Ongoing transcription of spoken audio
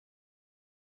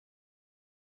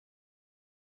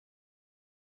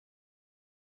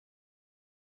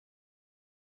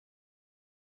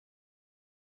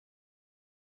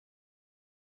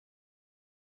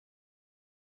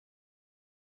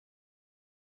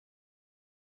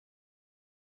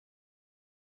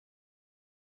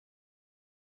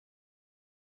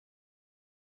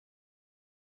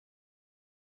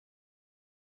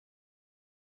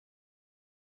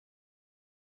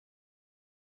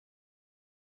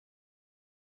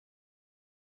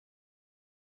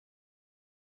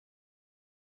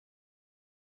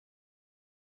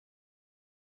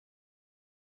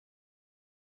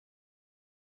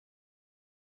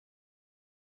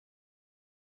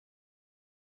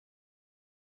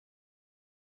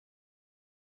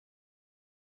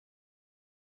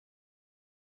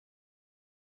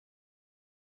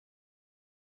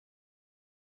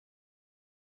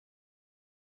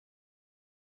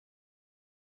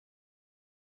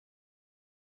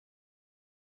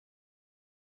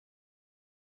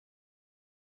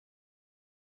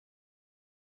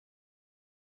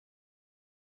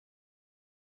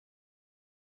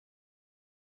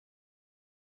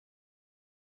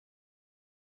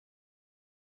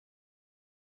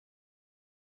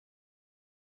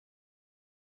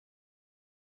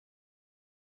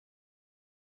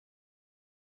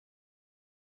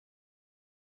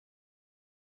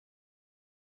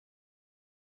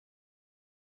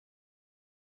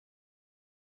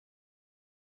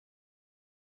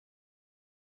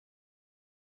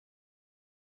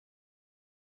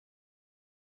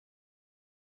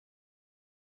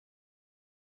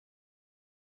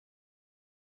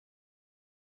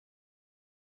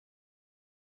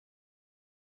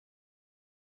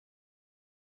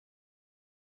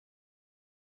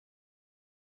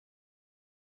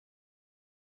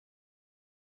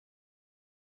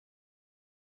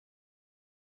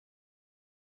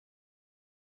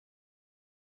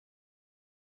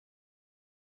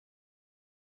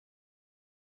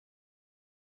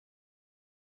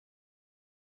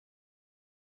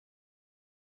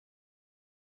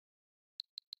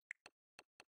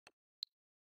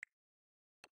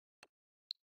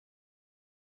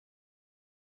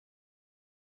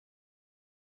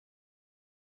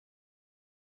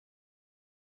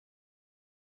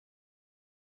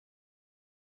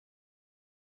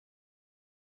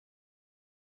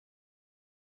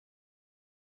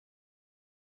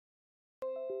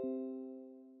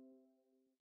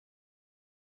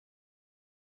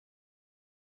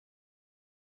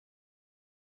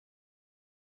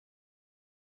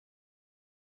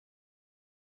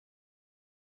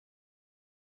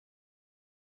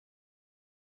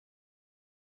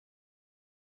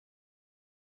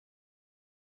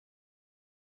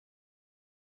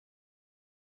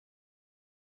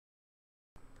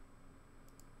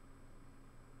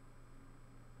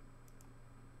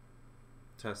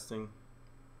Testing.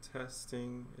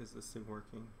 Testing. Is this thing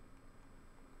working?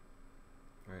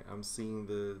 Alright, I'm seeing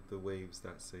the waves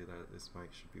that say that this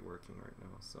mic should be working right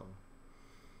now, so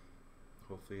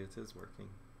hopefully it is working.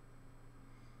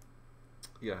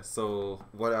 Yeah, so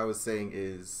what I was saying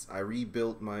is I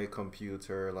rebuilt my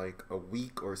computer like a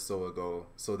week or so ago.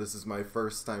 So this is my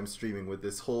first time streaming with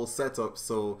this whole setup.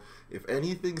 So if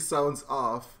anything sounds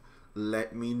off,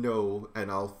 let me know and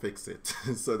I'll fix it.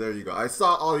 So there you go. I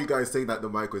saw all you guys saying that the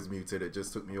mic was muted. It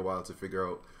just took me a while to figure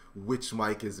out which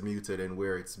mic is muted and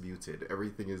where it's muted.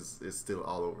 Everything is still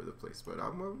all over the place, but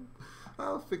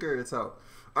I'll figure it out.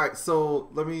 All right, so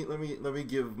let me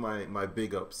give my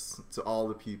big ups to all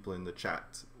the people in the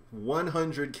chat.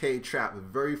 100K trap, the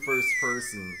very first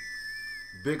person.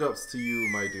 Big ups to you,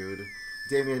 my dude.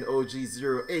 Damien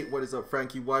OG08, what is up?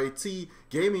 Frankie YT,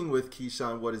 Gaming with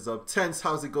Keyshawn, what is up? Tense,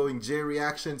 how's it going? J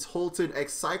Reactions, Holton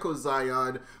X Psycho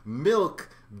Zion, Milk,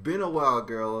 been a while,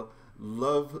 girl.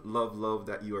 Love, love, love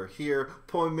that you are here.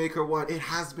 Poem Maker 1, it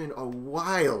has been a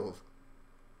while.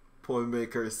 Poem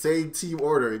Maker saying Team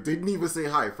Order. Didn't even say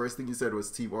hi. First thing you said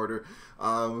was Team Order.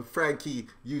 Frankie,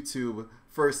 YouTube,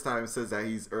 first time says that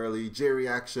he's early. J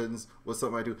Reactions, what's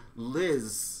up, my dude?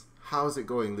 Liz, how's it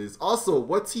going, Liz? Also,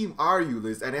 what team are you,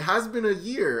 Liz? And it has been a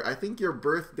year. I think your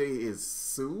birthday is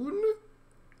soon-ish.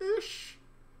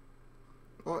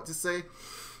 What to say?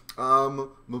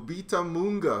 Mobita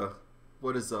Munga,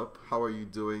 what is up? How are you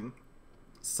doing?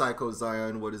 Psycho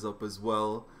Zion, what is up as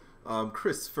well?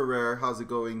 Chris Ferrer, how's it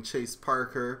going? Chase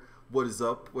Parker, what is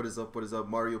up? What is up? What is up?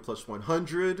 Mario Plush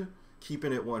 100,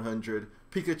 keeping it 100.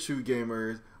 Pikachu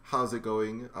Gamer, how's it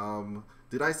going?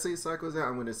 Did I say Psycho Zion?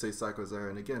 I'm going to say Psycho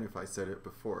Zion again if I said it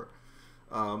before.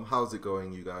 How's it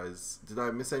going, you guys? Did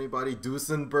I miss anybody?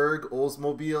 Duesenberg,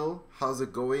 Oldsmobile, how's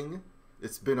it going?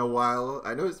 It's been a while.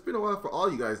 I know it's been a while for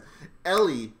all you guys.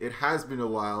 Ellie, it has been a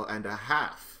while and a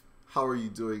half. How are you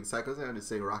doing? Psycho Zion is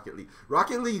saying Rocket League.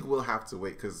 Rocket League will have to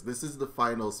wait because this is the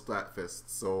final Splatfest.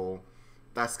 So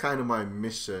that's kind of my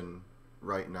mission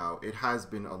right now. It has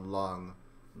been a long,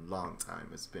 long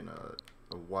time. It's been a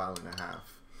while and a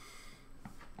half.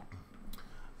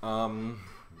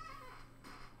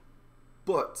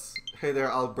 But hey there,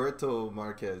 Alberto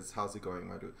Marquez, how's it going,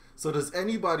 my dude? So does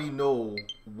anybody know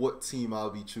what team I'll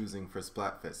be choosing for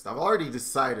Splatfest? I've already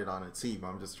decided on a team.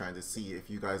 I'm just trying to see if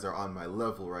you guys are on my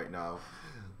level right now.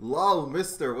 Lol,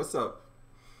 mister, what's up?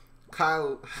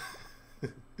 Kyle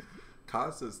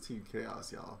Kyle says Team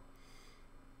Chaos, y'all.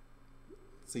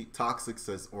 See, Toxic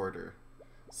says Order.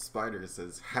 Spider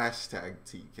says hashtag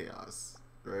Team Chaos,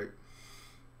 right?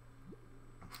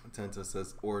 Tenta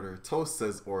says Order. Toast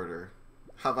says Order.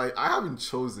 I haven't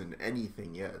chosen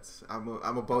anything yet. I'm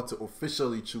about to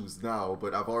officially choose now,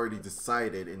 but I've already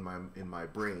decided in my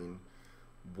brain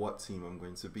what team I'm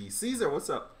going to be. Caesar,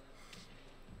 what's up?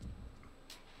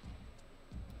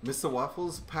 Mr.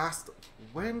 Waffles passed.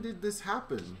 When did this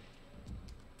happen?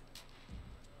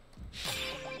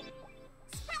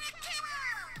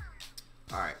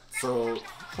 Alright, so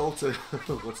Colton,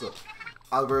 what's up?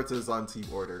 Alberta's on Team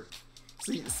Order.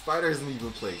 See, Spider doesn't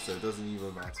even play, so it doesn't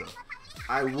even matter.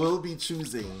 I will be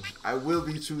choosing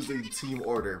Team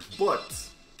Order,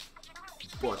 but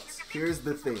here's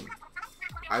the thing.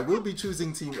 I will be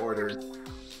choosing Team Order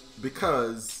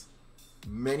because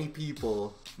many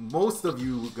people, most of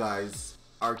you guys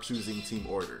are choosing Team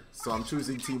Order. So I'm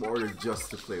choosing Team Order just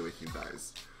to play with you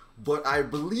guys. But I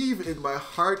believe in my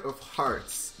heart of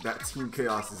hearts that Team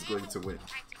Chaos is going to win.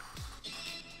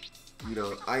 You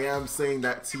know, I am saying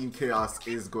that Team Chaos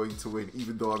is going to win,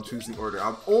 even though I'm choosing Order.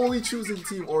 I'm only choosing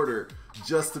Team Order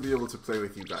just to be able to play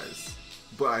with you guys.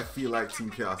 But I feel like Team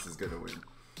Chaos is going to win.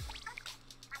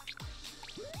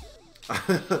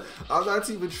 I'm not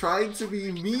even trying to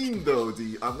be mean, though,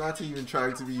 D. I'm not even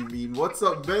trying to be mean. What's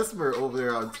up, Mesmer, over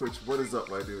there on Twitch? What is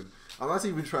up, my dude? I'm not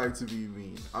even trying to be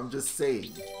mean. I'm just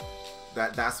saying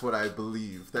that that's what I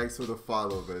believe. Thanks for the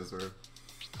follow, Mesmer.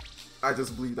 I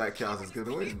just believe that Chaos is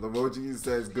gonna win. Lamoji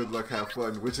says good luck, have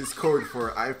fun, which is code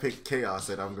for I picked Chaos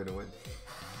and I'm gonna win.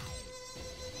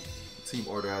 Team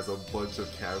Order has a bunch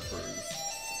of characters.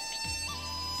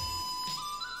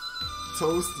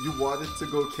 Toast, you wanted to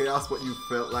go Chaos but you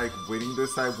felt like winning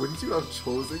this time. Wouldn't you have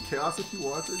chosen Chaos if you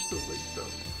wanted to win though?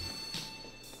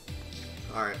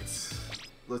 Alright,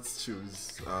 let's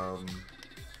choose.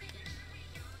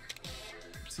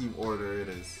 Team Order it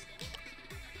is.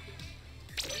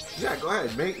 Yeah, go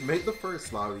ahead. Make the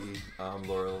first lobby,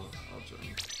 Laurel. I'll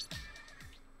join.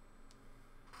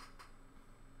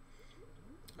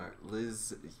 Alright,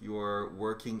 Liz, you're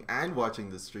working and watching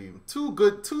the stream. Two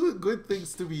good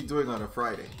things to be doing on a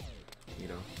Friday, you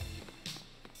know.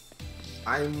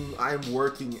 I'm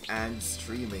working and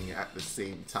streaming at the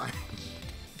same time.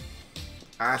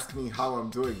 Ask me how I'm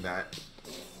doing that,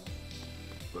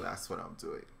 but that's what I'm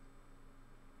doing.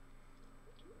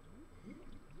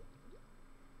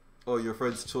 Oh, your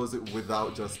friends chose it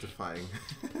without justifying.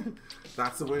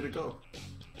 That's the way to go.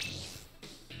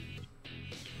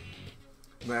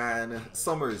 Man,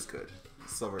 summer is good.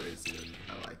 Summer is good.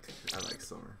 I like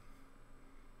summer.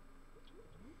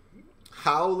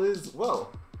 How is,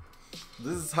 well,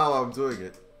 this is how I'm doing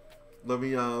it. Let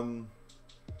me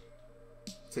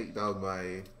take down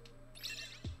my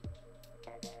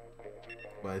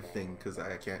thing because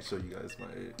I can't show you guys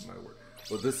my work.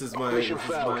 Well, this is my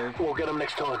We'll get him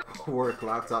next time. Work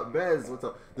laptop. Bez, what's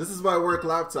up? This is my work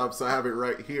laptop, so I have it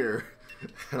right here,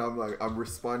 and I'm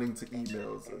responding to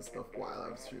emails and stuff while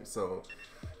I'm streaming. So,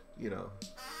 you know,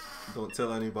 don't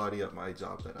tell anybody at my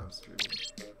job that I'm streaming.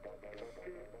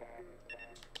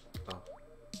 Oh,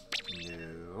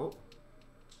 no.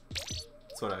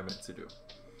 That's what I meant to do.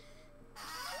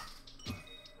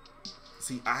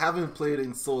 See, I haven't played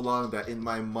in so long that in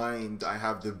my mind I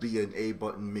have the B and A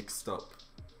button mixed up.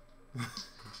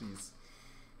 Jeez.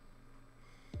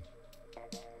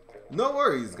 No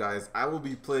worries, guys. I will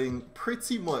be playing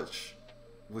pretty much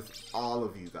with all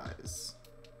of you guys.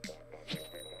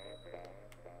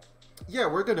 Yeah,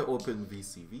 we're gonna open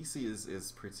VC. VC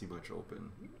is pretty much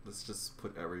open. Let's just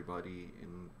put everybody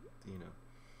in, you know,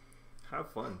 have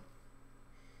fun.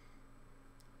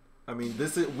 I mean,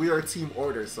 we are team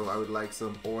order, so I would like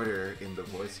some order in the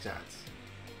voice chat.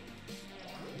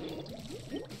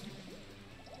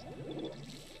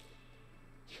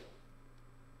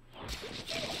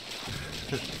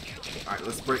 Alright,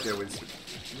 let's break their wings.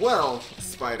 Well,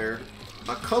 Spider,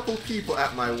 a couple people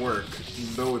at my work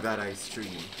know that I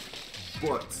stream,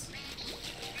 but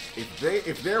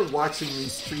if they're watching me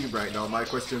stream right now, my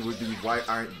question would be, why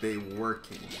aren't they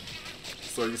working?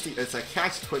 So you see, it's a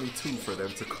catch-22 for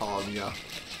them to call me out.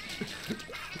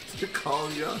 To call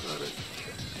me out on it.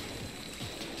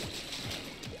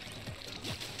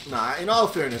 Nah, in all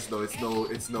fairness though,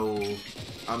 it's no,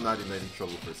 I'm not in any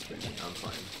trouble for streaming. I'm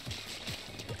fine.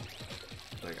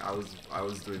 Like I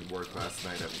was doing work last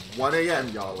night at 1 AM,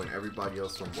 y'all, when everybody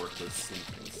else from work was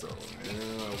sleeping. So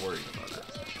I'm not worried about that.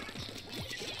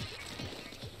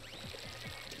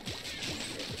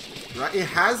 Right, it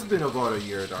has been about a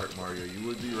year, Dark Mario. You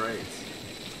would be right.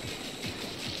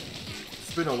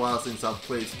 It's been a while since I've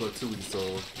played Splatoon, so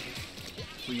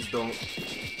please don't.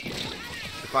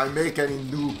 If I make any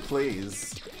new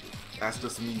plays, that's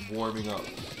just me warming up.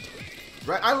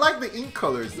 Right, I like the ink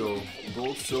colors though.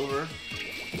 Gold, silver.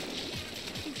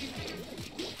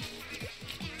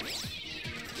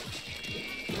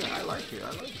 Yeah, I like it.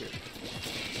 I like it.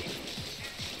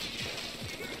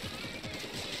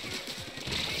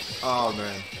 Oh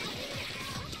man.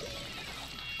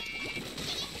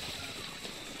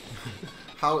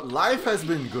 How life has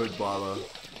been good, Bala.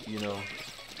 You know,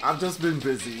 I've just been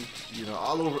busy, you know,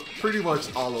 all over, pretty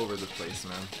much all over the place,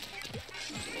 man.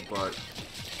 But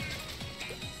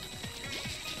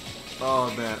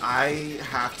oh man, I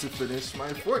have to finish my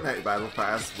Fortnite Battle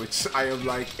Pass, which I am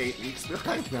like 8 weeks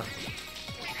behind now.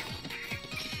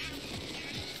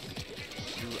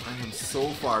 Dude, I am so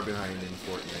far behind in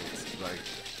Fortnite. Like,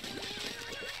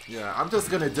 yeah, I'm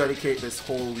just gonna dedicate this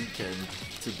whole weekend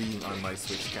to being on my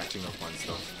Switch, catching up on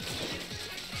stuff.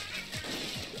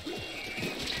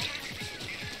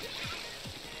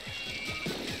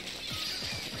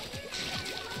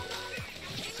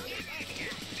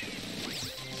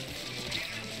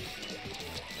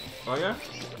 Oh yeah?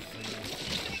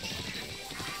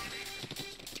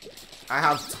 I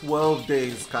have 12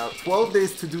 days, Kyle. 12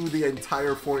 days to do the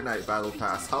entire Fortnite Battle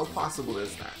Pass. How possible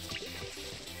is that?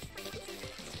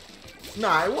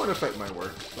 Nah, it won't affect my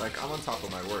work. Like, I'm on top of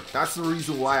my work. That's the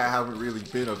reason why I haven't really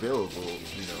been available,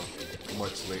 you know,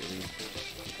 much lately.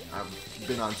 I've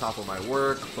been on top of my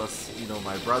work, plus, you know,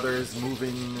 my brother's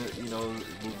moving, you know,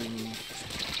 moving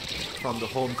from the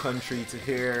home country to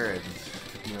here,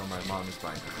 and, you know, my mom is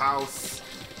buying a house.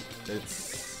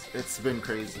 It's been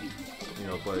crazy, you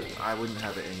know, but I wouldn't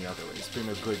have it any other way. It's been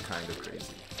a good kind of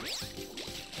crazy.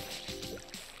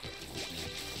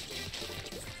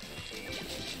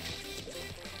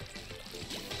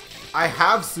 I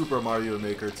have Super Mario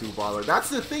Maker 2, Baller. That's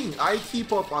the thing. I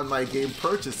keep up on my game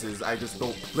purchases. I just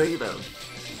don't play them.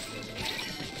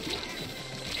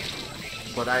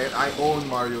 But I own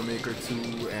Mario Maker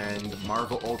 2 and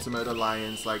Marvel Ultimate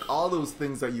Alliance. Like, all those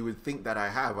things that you would think that I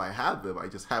have them. I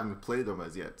just haven't played them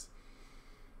as yet.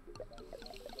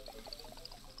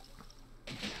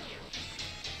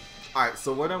 Alright,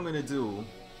 so what I'm going to do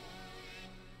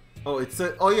Oh, it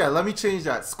said. Oh yeah, let me change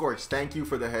that. Scorch, thank you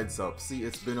for the heads up. See,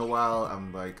 it's been a while.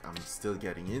 I'm still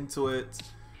getting into it.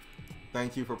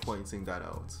 Thank you for pointing that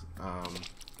out.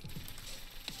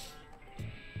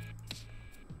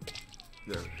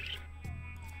 There.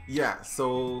 Yeah.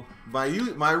 So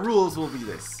my rules will be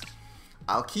this.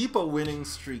 I'll keep a winning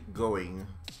streak going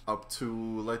up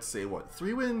to, let's say, what,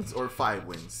 3 wins or 5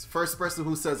 wins. First person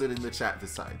who says it in the chat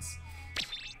decides.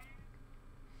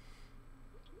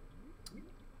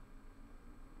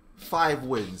 5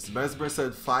 wins. Mesmer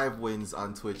said 5 wins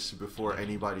on Twitch before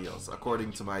anybody else,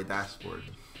 according to my dashboard.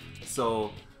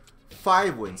 So,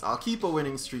 5 wins. I'll keep a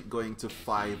winning streak going to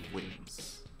 5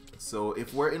 wins. So,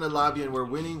 if we're in a lobby and we're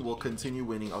winning, we'll continue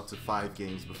winning up to 5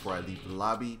 games before I leave the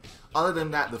lobby. Other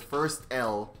than that, the first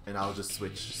L, and I'll just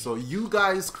switch. So, you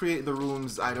guys create the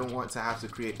rooms. I don't want to have to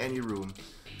create any room.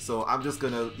 So, I'm just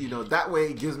gonna, you know, that way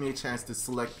it gives me a chance to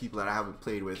select people that I haven't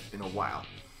played with in a while.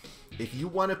 If you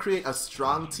want to create a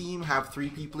strong team, have 3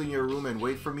 people in your room and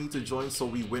wait for me to join so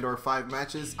we win our 5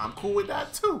 matches, I'm cool with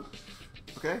that too.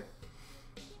 Okay?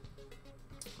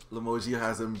 Lamoji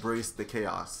has embraced the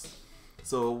chaos.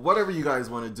 So whatever you guys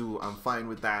want to do, I'm fine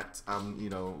with that. You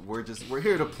know, we're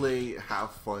here to play,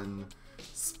 have fun,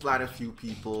 splat a few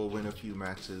people, win a few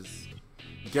matches,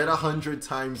 get 100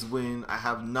 times win. I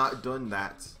have not done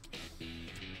that.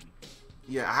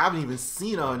 Yeah, I haven't even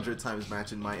seen 100 times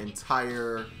match in my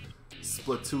entire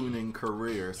Splatooning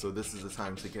career, so this is the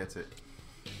time to get it.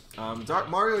 Dark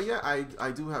Mario, yeah,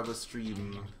 I do have a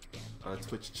stream, a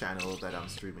Twitch channel that I'm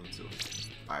streaming to.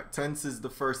 Alright, Tense is the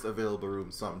first available room,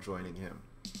 so I'm joining him.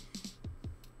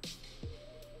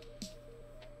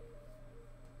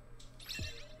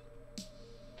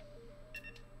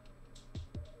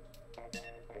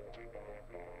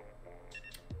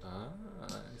 Ah,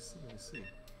 I see.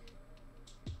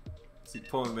 See,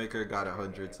 Poem Maker got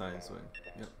 100 times win.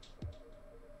 Yep.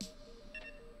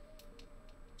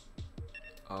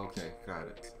 Okay, got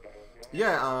it.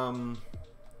 Yeah,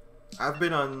 I've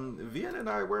been on Vian and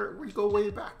I we go way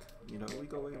back. You know, we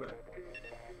go way back.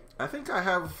 I think I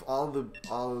have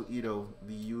all you know,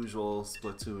 the usual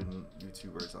Splatoon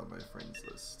YouTubers on my friends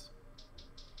list.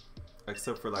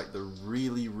 Except for like the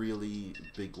really, really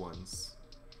big ones.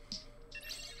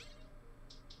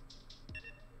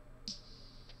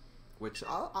 Which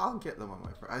I'll get them on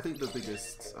my friend. I think the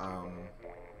biggest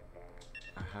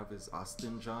I have is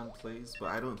Austin John plays,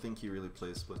 but I don't think he really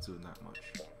plays Splatoon that much.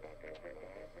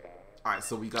 Alright,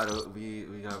 so we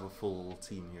have a full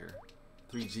team here.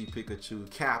 3G Pikachu,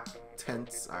 Cap,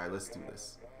 Tense. Alright, let's do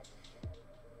this.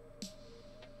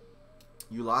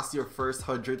 You lost your first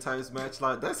 100 times match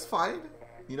line. That's fine.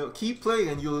 You know, keep playing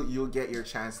and you'll get your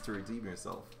chance to redeem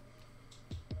yourself.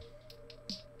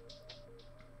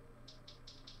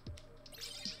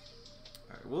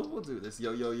 Alright, we'll do this.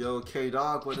 Yo,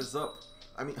 K-Dog, what is up?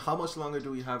 I mean, how much longer do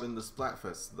we have in the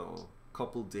Splatfest though?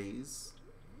 Couple days?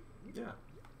 Yeah.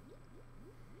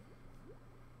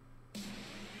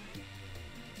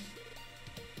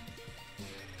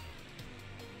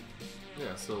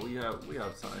 Yeah, so we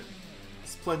have time.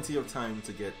 It's plenty of time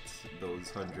to get those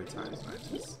 100 times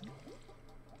matches.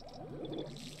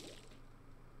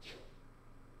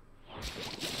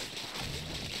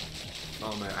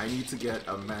 Oh man, I need to get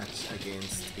a match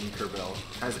against Inkerbell.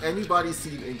 Has anybody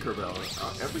seen Inkerbell?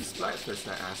 Every Splatfest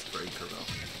I ask for Inkerbell.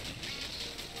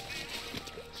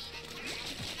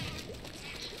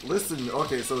 Listen,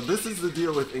 okay, so this is the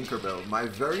deal with Inkerbell. My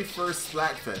very first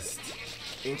Splatfest,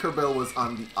 Inkerbell was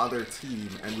on the other team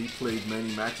and we played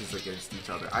many matches against each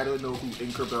other. I don't know who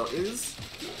Inkerbell is,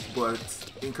 but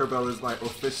Inkerbell is my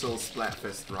official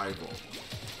Splatfest rival.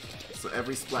 So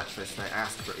every Splatfest I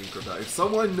ask for Inkerbell. If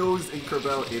someone knows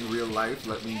Inkerbell in real life,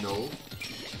 let me know.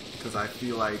 Because I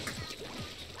feel like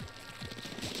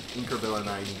Inkerbell and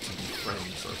I need to be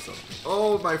friends or something.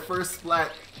 Oh, my first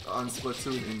Splat on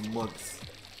Splatoon in months.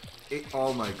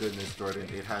 Oh my goodness, Jordan,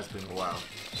 it has been a while.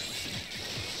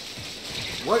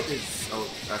 What is... Oh,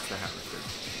 that's the hammer thing.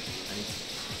 I need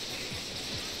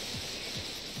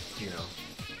to... You know...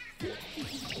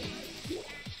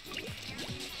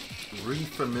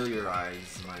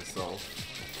 refamiliarize myself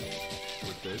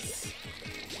with this.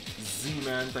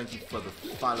 Z-Man, thank you for the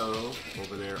follow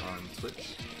over there on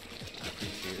Twitch. I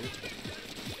appreciate it.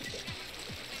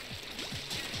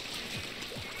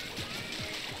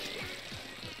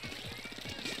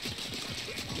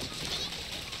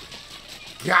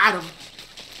 Got him!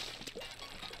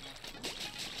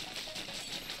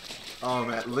 Oh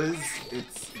man, Liz,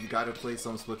 you gotta play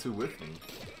some Splatoon with me.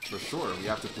 For sure, we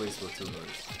have to play Splatoon,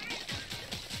 Liz.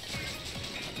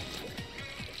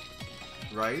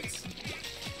 Right?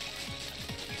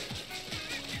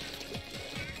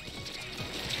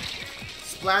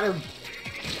 Splat him!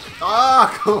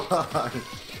 Ah, come on!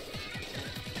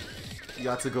 You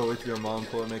got to go with your mom,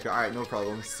 Playmaker. Alright, no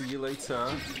problem. See you later.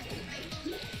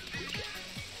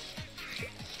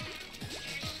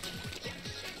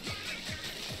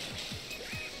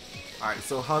 Alright,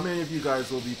 so how many of you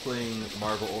guys will be playing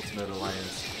Marvel Ultimate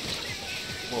Alliance?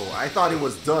 Whoa, I thought it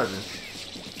was done.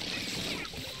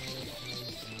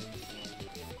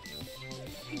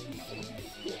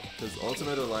 Because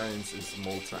Ultimate Alliance is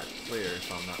multiplayer,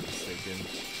 if I'm not mistaken.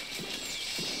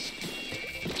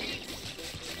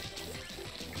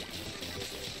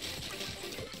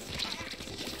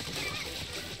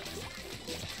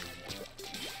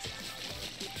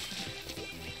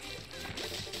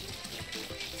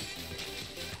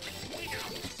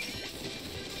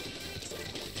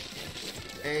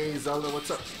 Hey Zelda,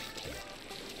 what's up?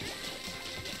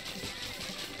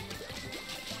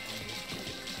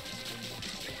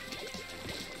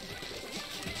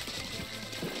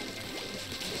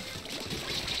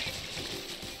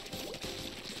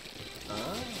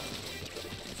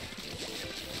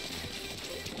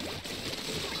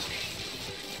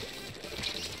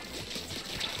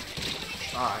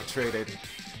 Ah, I traded.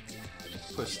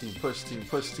 Push team, push team,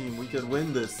 push team. We can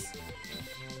win this.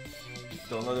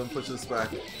 Don't let them push us back.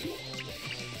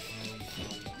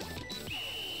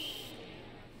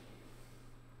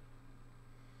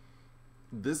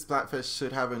 This Splatfest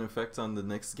should have an effect on the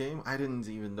next game. I didn't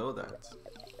even know that.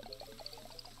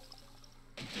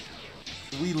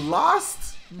 We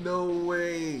lost? No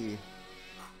way.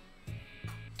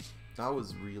 That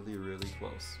was really, really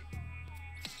close.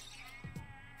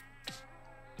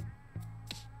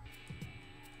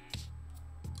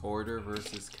 Order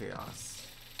versus chaos.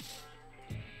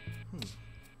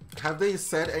 Have they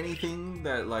said anything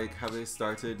that, like, have they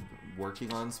started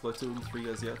working on Splatoon 3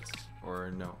 as yet?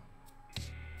 Or no?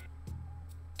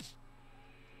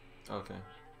 Okay.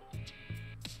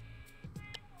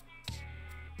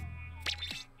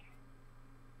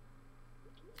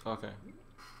 Okay.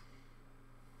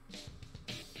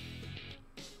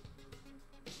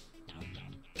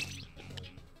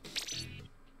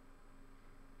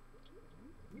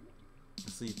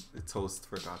 See, the Toast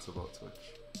forgot about Twitch.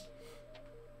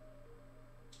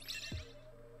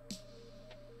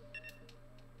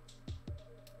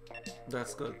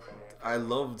 That's good. I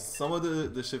loved some of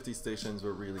the shifty stations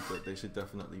were really good. They should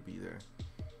definitely be there.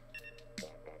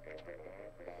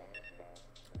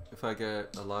 If I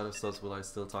get a lot of subs, will I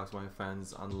still talk to my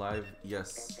fans on live?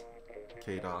 Yes,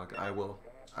 K-Dog, I will.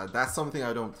 That's something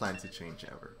I don't plan to change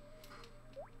ever.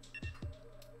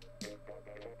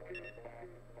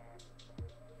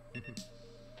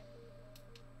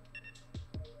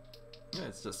 Yeah,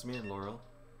 it's just me and Laurel.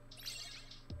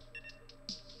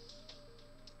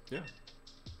 Yeah.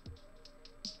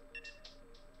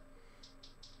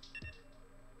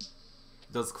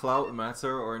 Does clout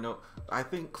matter or no? I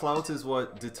think clout is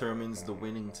what determines the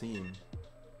winning team.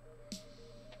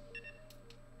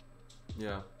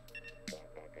 Yeah.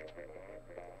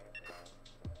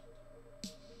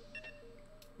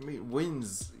 I mean,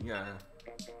 wins, yeah.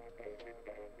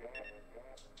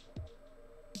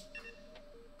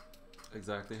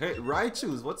 Exactly. Hey,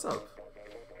 Raichu's, what's up?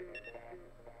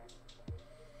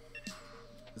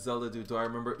 Zelda Dude, do I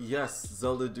remember? Yes,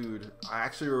 Zelda Dude. I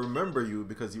actually remember you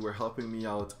because you were helping me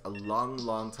out a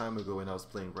long time ago when I was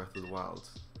playing Breath of the Wild.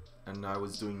 And I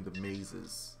was doing the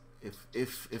mazes,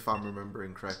 if I'm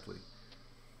remembering correctly.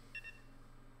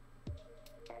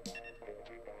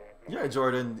 Yeah,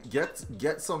 Jordan,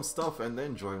 get some stuff and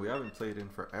then join. We haven't played in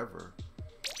forever.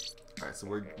 Alright, so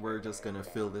we're just gonna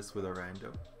fill this with a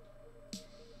rando.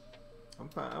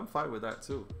 I'm fine with that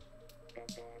too.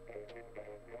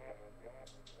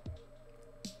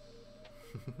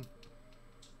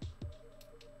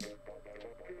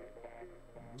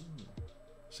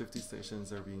 Shifty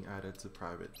stations are being added to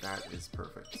private. That is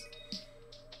perfect.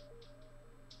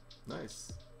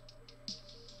 Nice.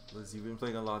 Liz, you've been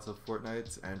playing a lot of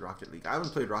Fortnite and Rocket League. I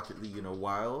haven't played Rocket League in a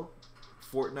while.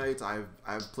 Fortnite,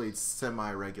 I've played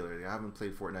semi-regularly. I haven't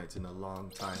played Fortnite in a long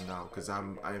time now because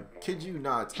I kid you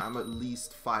not, I'm at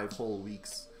least 5 whole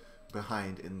weeks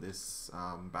behind in this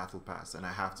battle pass, and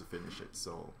I have to finish it.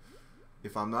 So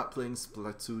if I'm not playing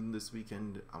Splatoon this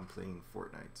weekend, I'm playing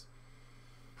Fortnite.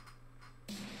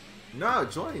 Nah,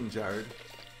 join, Jared.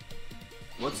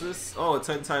 What's this? Oh, a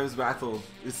 10 times battle.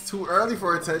 It's too early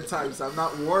for a 10 times. I'm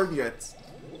not warm yet.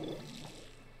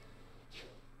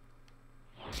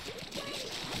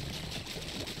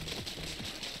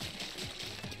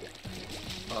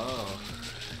 Oh.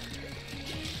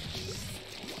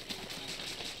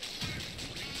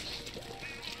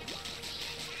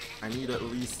 I need at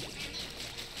least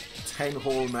 10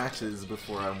 whole matches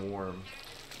before I'm warm.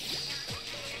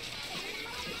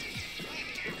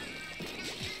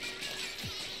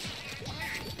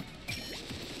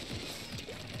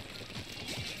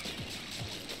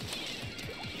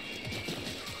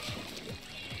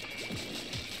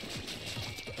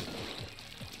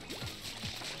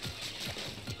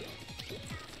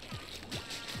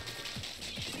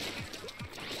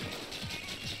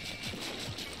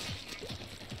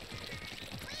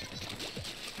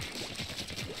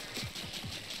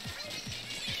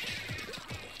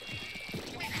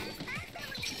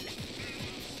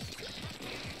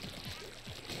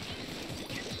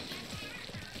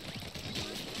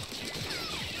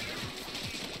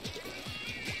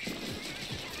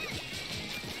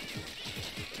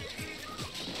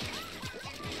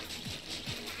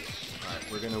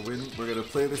 We're gonna win. We're gonna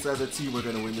play this as a team. We're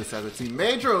gonna win this as a team.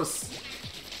 Madros!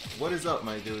 What is up,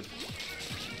 my dude?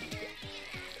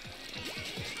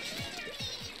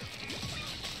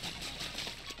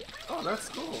 Oh, that's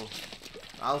cool.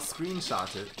 I'll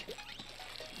screenshot it.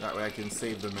 That way I can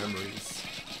save the memories.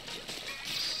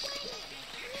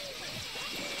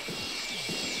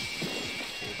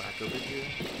 Pull back a bit here.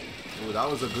 Oh, that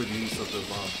was a good use of the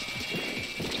bomb.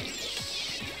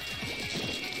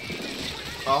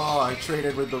 Oh, I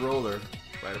traded with the roller.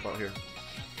 Right about here.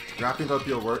 Wrapping up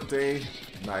your workday.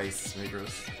 Nice,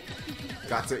 Migros.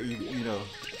 Got to,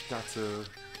 got to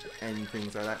end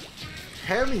things like that.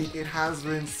 Hemi, it has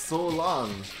been so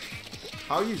long.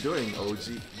 How are you doing,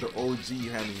 OG? The OG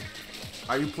Hemi.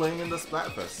 Are you playing in the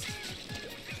Splatfest?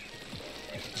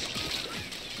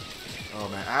 Oh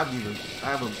man, I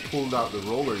haven't pulled out the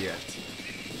roller yet.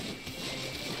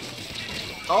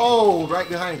 Oh, right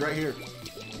behind, right here.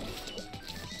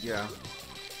 Yeah.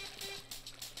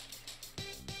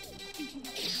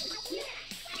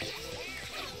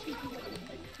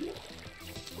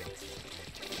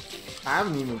 I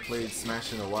haven't even played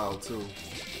Smash in a while too.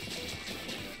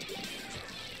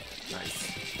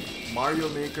 Nice. Mario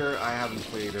Maker, I haven't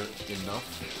played it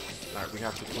enough. Alright, we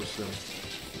have to push them.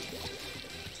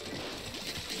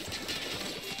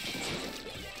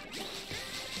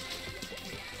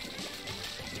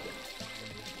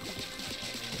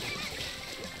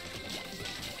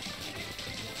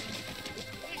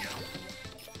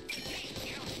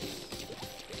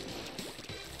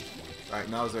 Alright,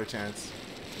 now's our chance.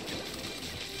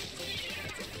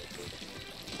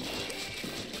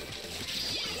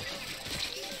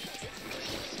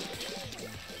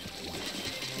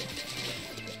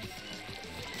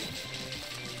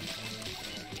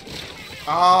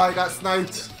 Ah, I got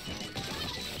sniped.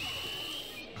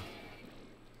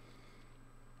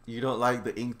 You don't like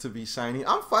the ink to be shiny?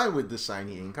 I'm fine with the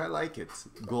shiny ink. I like it.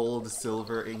 Gold,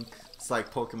 silver ink. It's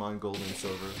like Pokemon Gold and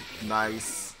Silver.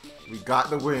 Nice. We got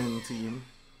the win, team.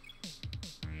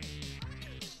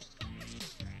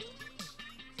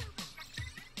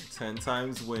 Ten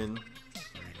times win.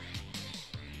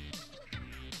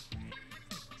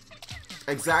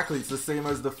 Exactly, it's the same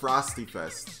as the Frosty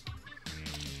Fest.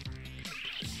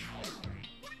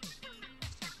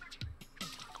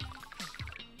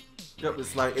 Yep,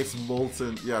 it's like, it's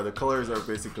molten. Yeah, the colors are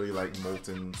basically like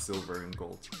molten silver and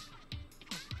gold.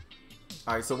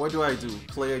 Alright, so what do I do?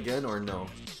 Play again or no?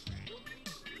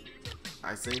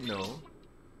 I say no.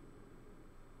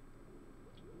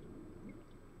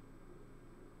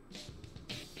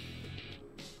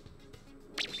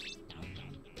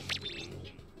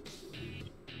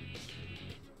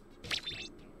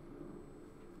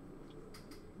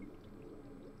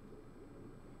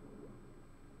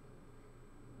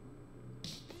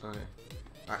 Okay.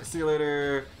 Alright, see you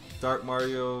later, Dark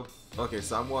Mario. Okay,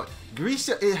 so I'm what?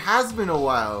 Grisha, it has been a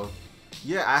while.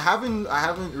 Yeah, I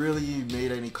haven't really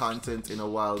made any content in a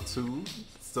while too.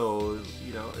 So,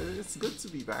 you know, it's good to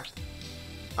be back.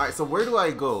 Alright, so where do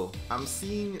I go? I'm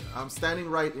standing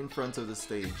right in front of the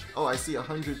stage. Oh, I see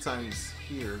 100 times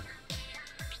here.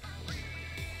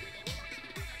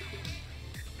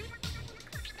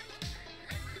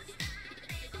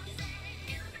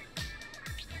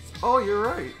 Oh, you're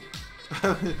right.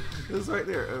 It's right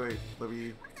there. Oh wait, let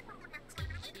me.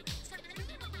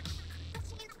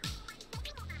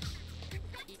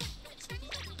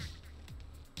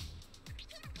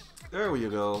 There we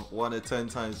go. 1 to 10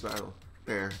 times battle.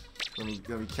 There. Let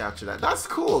me capture that. That's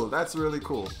cool. That's really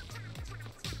cool.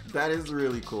 That is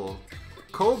really cool.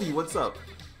 Kobe, what's up?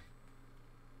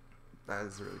 That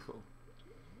is really cool.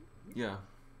 Yeah.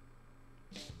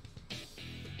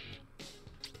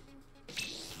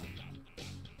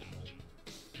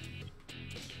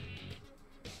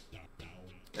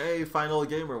 Hey, Final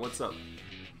Gamer, what's up?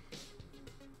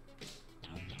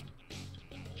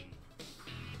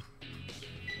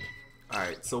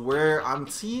 So I'm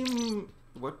team.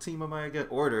 What team am I again?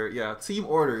 Order. Yeah, team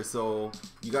order. So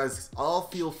you guys all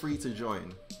feel free to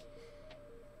join.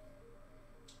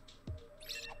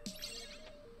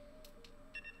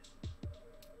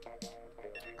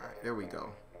 All right, there we go.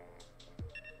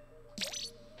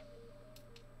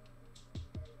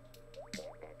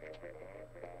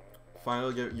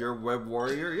 Final get your web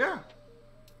warrior. Yeah,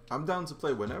 I'm down to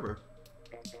play whenever.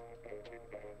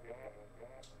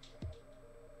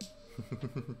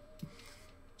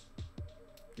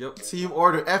 Yep, team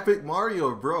order, epic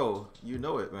Mario, bro. You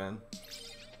know it, man.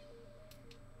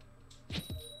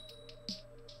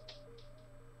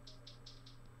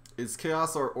 Is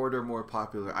Chaos or Order more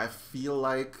popular? I feel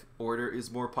like Order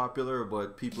is more popular,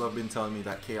 but people have been telling me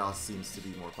that Chaos seems to be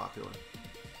more popular.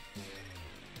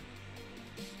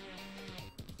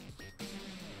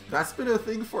 That's been a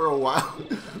thing for a while.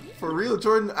 For real,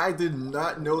 Jordan, I did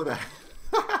not know that.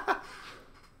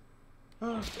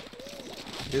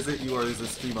 Is it you or is the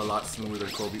stream a lot smoother,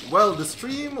 Kobe? Well, the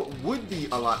stream would be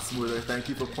a lot smoother. Thank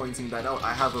you for pointing that out.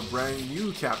 I have a brand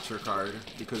new capture card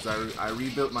because I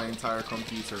rebuilt my entire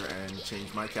computer and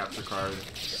changed my capture card,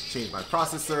 changed my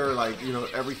processor, like, you know,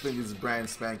 everything is brand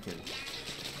spanking.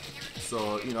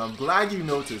 So, you know, I'm glad you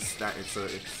noticed that it's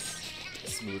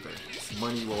smoother. It's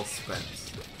money well spent.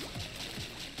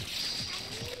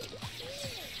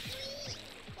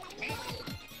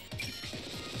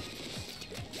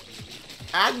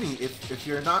 Add me, if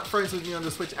you're not friends with me on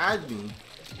the Switch, add me.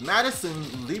 Madison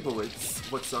Leibowitz,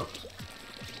 what's up?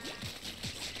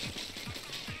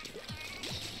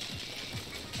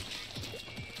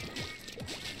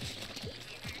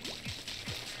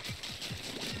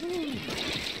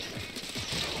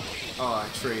 Oh, I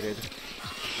traded.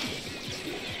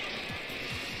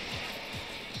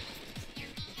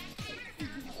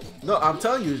 No, I'm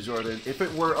telling you, Jordan, if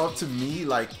it were up to me,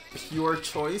 like, pure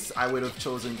choice, I would have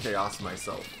chosen Chaos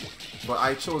myself. But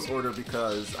I chose Order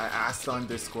because I asked on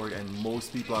Discord and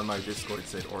most people on my Discord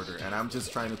said Order. And I'm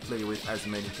just trying to play with as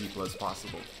many people as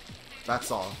possible. That's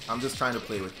all. I'm just trying to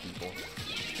play with people.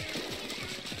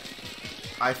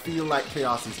 I feel like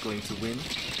Chaos is going to win.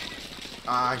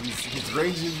 Ah, he's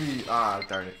ranging me. Ah,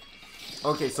 darn it.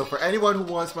 Okay, so for anyone who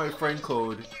wants my friend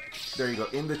code, there you go.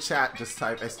 In the chat, just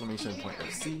type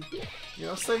 !FC. You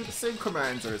know, same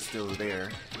commands are still there.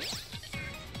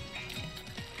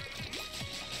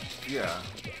 Yeah.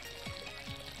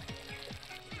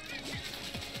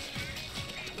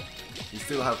 You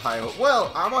still have high hope.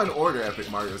 Well, I'm on Order,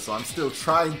 Epic Mario, so I'm still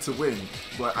trying to win.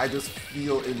 But I just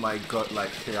feel in my gut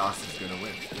like Chaos is gonna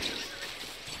win.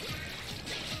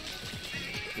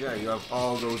 Yeah, you have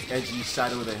all those edgy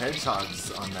Shadow the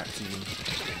Hedgehogs on that team.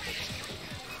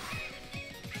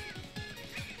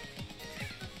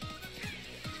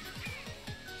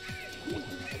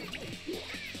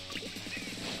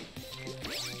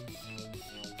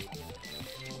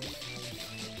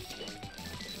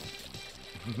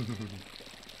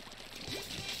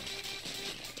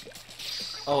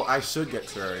 Oh, I should get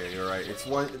Terraria, you're right. It's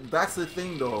one. That's the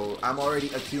thing though, I'm already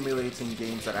accumulating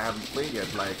games that I haven't played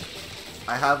yet. Like,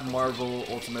 I have Marvel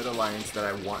Ultimate Alliance that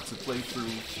I want to play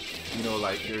through. You know,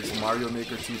 like, there's Mario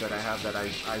Maker 2 that I have that I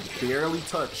barely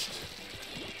touched.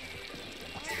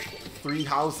 3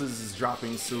 Houses is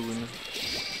dropping soon.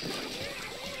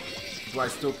 Do I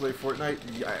still play Fortnite?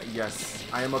 Yeah, yes.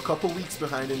 I am a couple weeks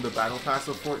behind in the Battle Pass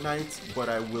of Fortnite, but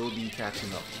I will be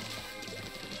catching up.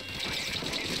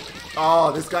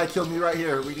 Oh, this guy killed me right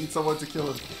here. We need someone to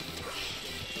kill him.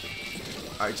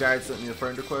 Alright, Jared sent me a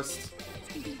friend request.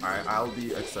 Alright, I'll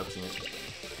be accepting it.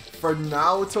 For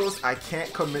now, Toast, I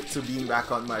can't commit to being back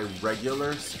on my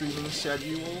regular streaming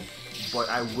schedule, but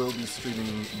I will be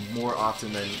streaming more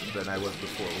often than I was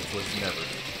before, which was never.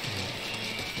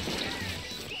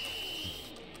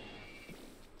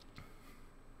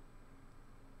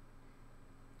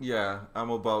 Yeah, I'm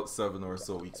about 7 or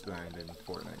so weeks behind in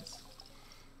Fortnite.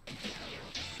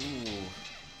 Ooh.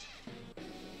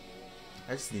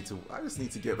 I just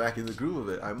need to get back in the groove of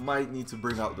it. I might need to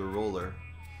bring out the roller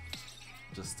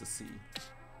just to see.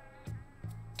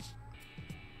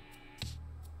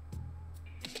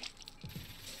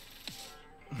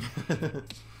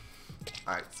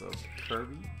 Alright, so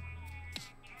Kirby.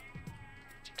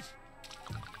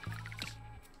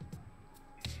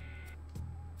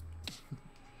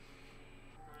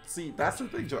 See, that's the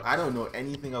thing, Joe. I don't know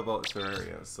anything about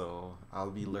Terraria, so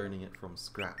I'll be learning it from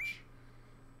scratch.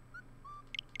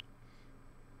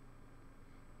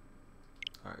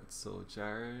 Alright, so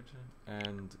Jared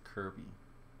and Kirby.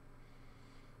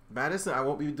 Madison, I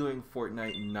won't be doing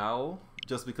Fortnite now,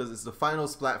 just because it's the final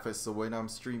Splatfest, so when I'm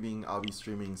streaming, I'll be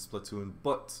streaming Splatoon,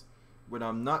 but when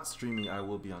I'm not streaming, I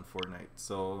will be on Fortnite.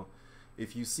 So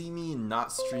if you see me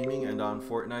not streaming and on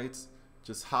Fortnite,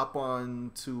 just hop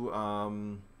on to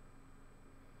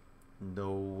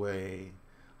no way.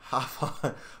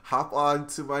 Hop on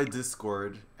to my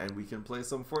Discord and we can play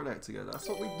some Fortnite together. That's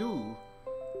what we do.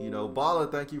 You know, Bala,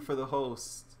 thank you for the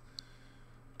host.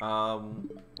 What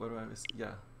do I miss?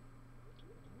 Yeah.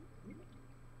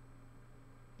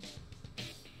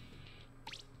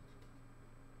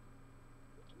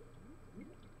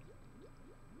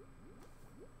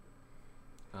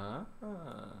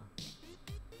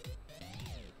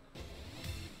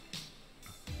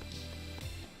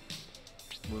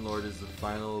 Moonlord is the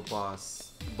final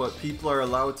boss, but people are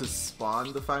allowed to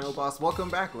spawn the final boss. Welcome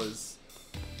back, Liz.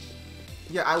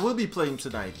 Yeah, I will be playing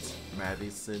tonight,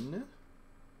 Madison.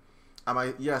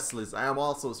 Yes, Liz, I am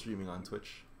also streaming on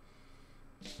Twitch.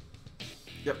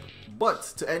 Yep, but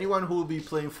to anyone who will be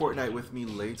playing Fortnite with me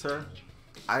later,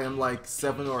 I am like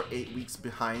 7 or 8 weeks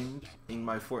behind in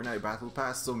my Fortnite Battle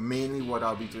Pass, so mainly what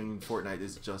I'll be doing in Fortnite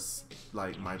is just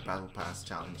like my Battle Pass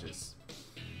challenges.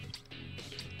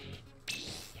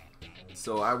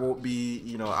 So I won't be,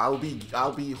 you know, I'll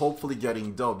be hopefully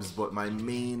getting dubs, but my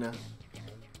main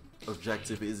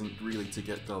objective isn't really to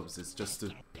get dubs, it's just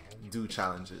to do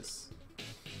challenges.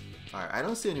 Alright, I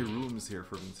don't see any rooms here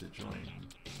for me to join.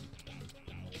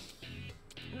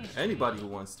 Anybody who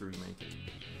wants to remake it.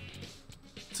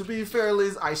 To be fair,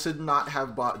 Liz, I should not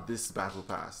have bought this Battle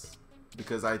Pass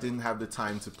because I didn't have the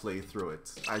time to play through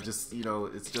it. I just, you know,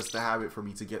 it's just a habit for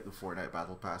me to get the Fortnite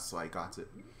Battle Pass, so I got it.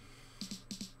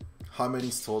 How many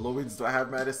solo wins do I have,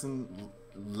 Madison?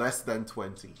 Less than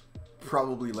 20.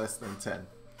 Probably less than 10.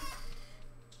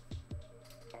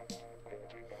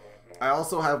 I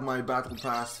also have my Battle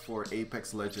Pass for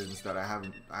Apex Legends that I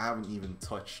haven't even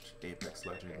touched Apex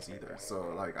Legends either.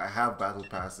 So like I have Battle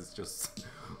Pass, it's just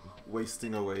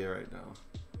wasting away right now.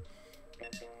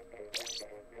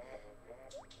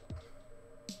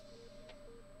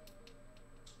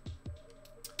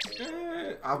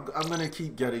 I'm gonna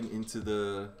keep getting into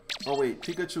the... Oh wait,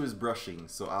 Pikachu is brushing,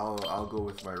 so I'll go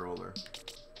with my roller.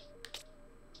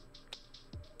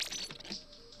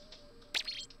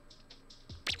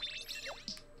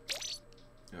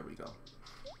 There we go.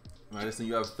 Madison,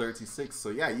 you have 36, so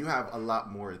yeah, you have a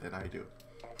lot more than I do.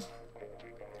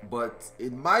 But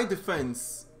in my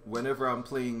defense, whenever I'm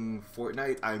playing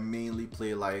Fortnite, I mainly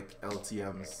play like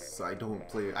LTMs, so I don't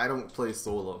play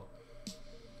solo.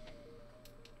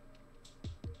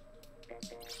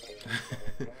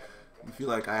 You feel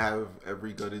like I have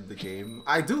every gun in the game?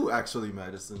 I do actually,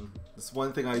 Madison. That's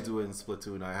one thing I do in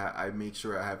Splatoon. I make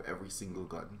sure I have every single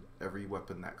gun, every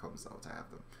weapon that comes out. I have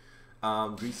them.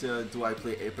 Grecia, do I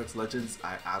play Apex Legends?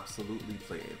 I absolutely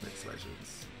play Apex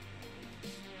Legends.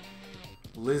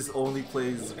 Liz only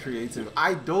plays creative.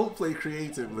 I don't play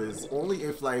creative, Liz. Only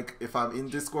if I'm in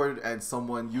Discord and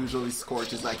someone, usually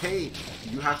Scorch, is like, hey,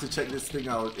 you have to check this thing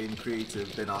out in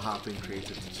creative, then I'll hop in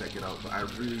creative to check it out. But I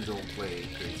really don't play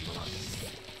creative a lot.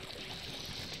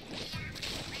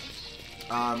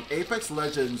 Apex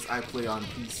Legends I play on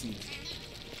PC.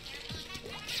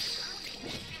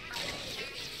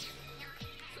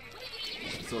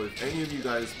 So if any of you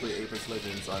guys play Apex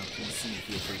Legends on PC,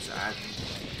 feel free to add me.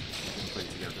 Play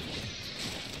together.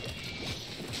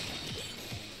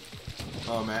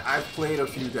 Oh man, I've played a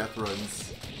few death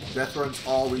runs. Death runs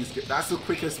always get... That's the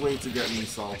quickest way to get me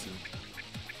salty.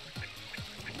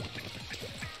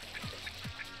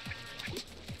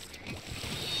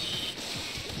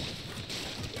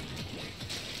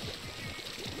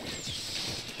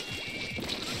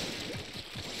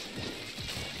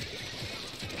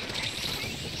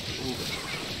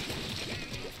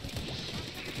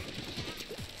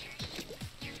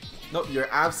 Nope, you're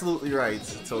absolutely right,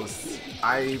 Toast.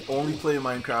 I only play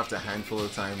Minecraft a handful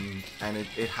of times, and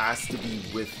it has to be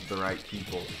with the right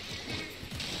people.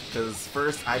 Because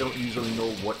first, I don't usually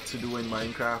know what to do in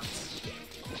Minecraft,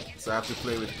 so I have to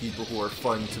play with people who are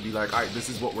fun to be like, alright, this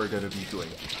is what we're gonna be doing.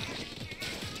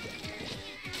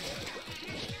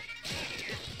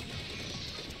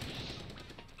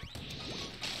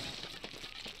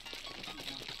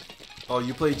 Oh,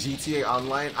 you play GTA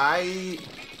Online?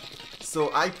 So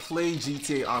I play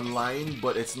GTA Online,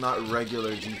 but it's not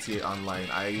regular GTA Online.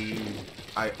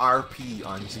 I RP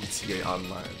on GTA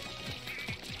Online.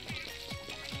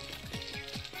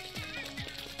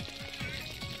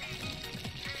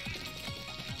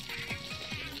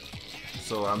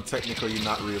 So I'm technically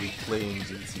not really playing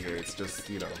GTA. It's just,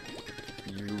 you know,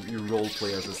 you role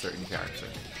play as a certain character,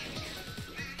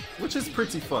 which is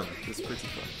pretty fun. It's pretty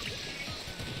fun.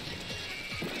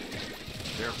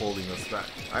 They're holding us back.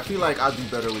 I feel like I'd be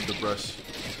better with the brush.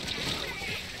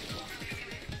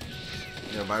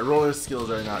 Yeah, my roller skills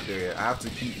are not there yet. I have to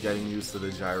keep getting used to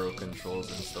the gyro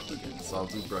controls and stuff again. So I'll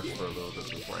do brush for a little bit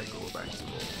before I go back to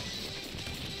roll.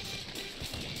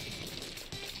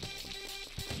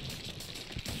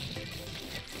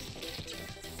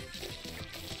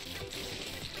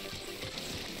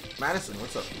 Madison,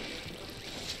 what's up?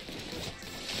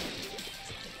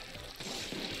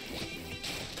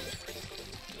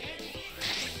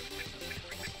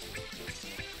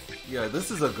 Yeah, this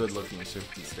is a good looking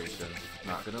shifty station.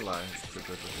 Not gonna lie, it's a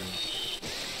good looking.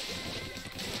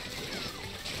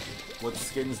 What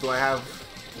skins do I have?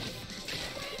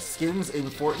 Skins in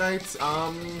Fortnite?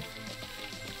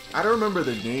 I don't remember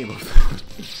the name of them.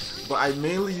 But I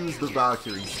mainly use the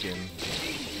Valkyrie skin.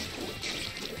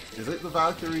 Is it the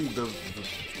Valkyrie?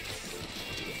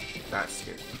 That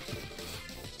skin.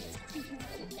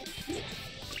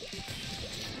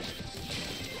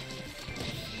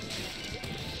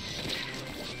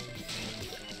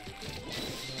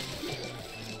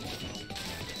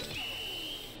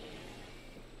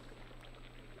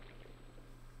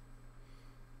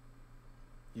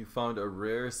 You found a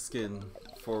rare skin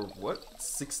for what?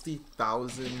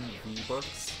 60,000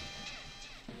 V-Bucks?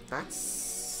 That's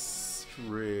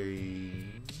strange.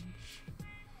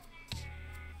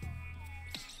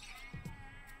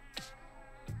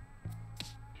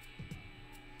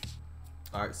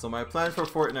 Alright, so my plan for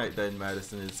Fortnite then,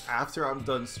 Madison, is after I'm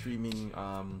done streaming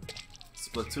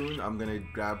Splatoon, I'm gonna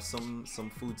grab some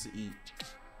food to eat.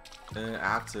 And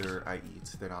after I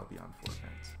eat, then I'll be on Fortnite.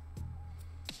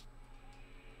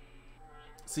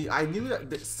 See, I knew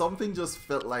that something just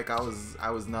felt like I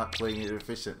was not playing it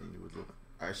efficiently.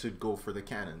 I should go for the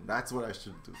cannon. That's what I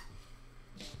should do.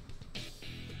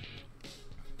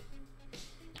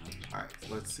 Alright,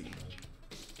 let's see.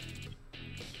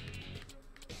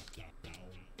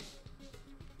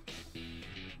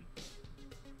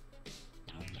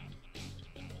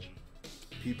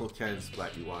 People can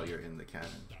splat you while you're in the cannon.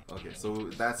 Okay, so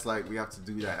that's like, we have to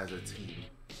do that as a team.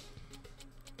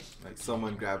 Like,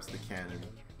 someone grabs the cannon.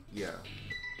 Yeah.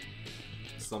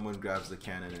 Someone grabs the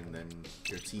cannon and then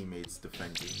your teammates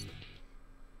defend you.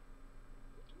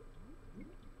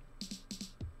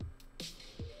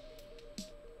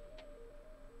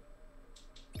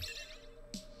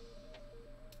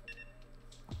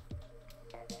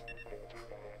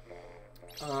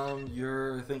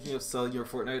 You're thinking of selling your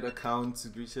Fortnite account to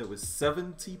reach it with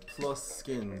 70 plus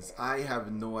skins. I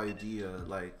have no idea,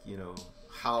 like, you know,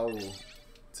 how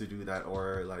to do that,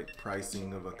 or like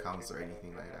pricing of accounts or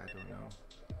anything like that. I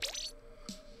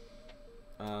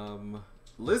don't know.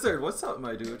 Lizard, what's up,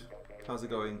 my dude? How's it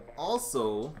going?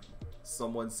 Also,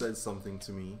 someone said something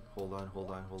to me. Hold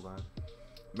on.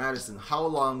 Madison, how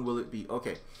long will it be?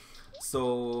 Okay,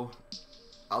 so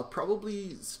I'll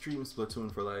probably stream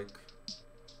Splatoon for like,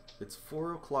 it's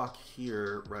 4 o'clock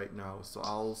here right now, so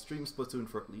I'll stream Splatoon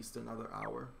for at least another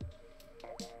hour.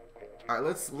 Alright,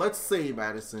 let's say,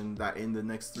 Madison, that in the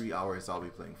next 3 hours I'll be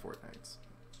playing Fortnite.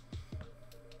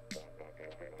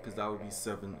 Because that would be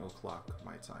 7 o'clock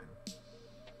my time.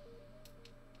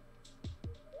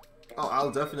 Oh, I'll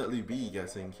definitely be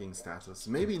getting King status.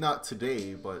 Maybe not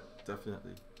today, but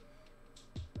definitely.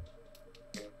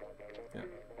 Yeah.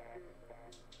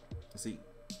 See,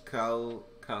 Cal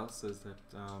says that,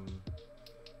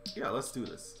 yeah, let's do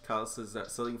this. Cal says that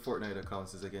selling Fortnite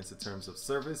accounts is against the terms of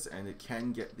service, and it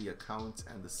can get the account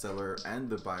and the seller and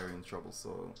the buyer in trouble,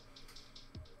 so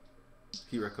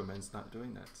he recommends not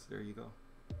doing that. There you go.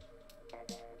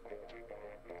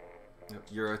 Yep.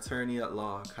 Your attorney at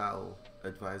law, Cal,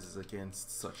 advises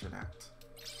against such an act.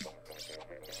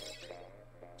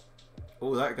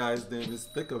 Oh, that guy's name is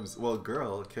Thickums. Well,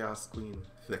 girl, Chaos Queen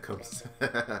Thickums.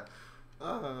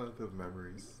 Ah, the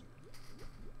memories.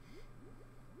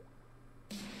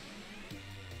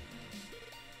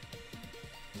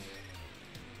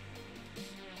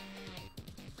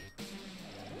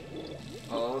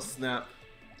 Oh, snap.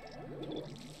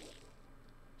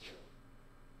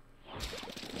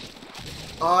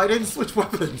 Oh, I didn't switch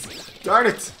weapons. Darn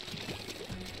it.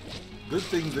 Good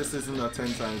thing this isn't a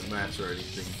 10 times match or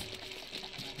anything.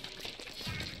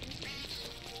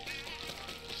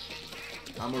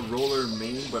 I'm a roller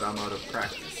main, but I'm out of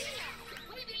practice.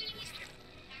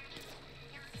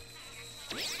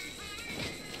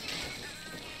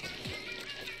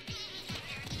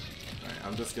 Alright,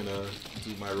 I'm just gonna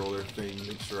do my roller thing,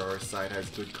 make sure our side has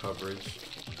good coverage.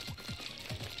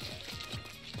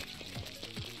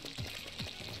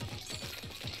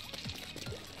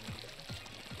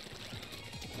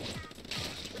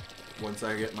 Once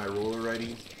I get my roller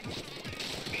ready,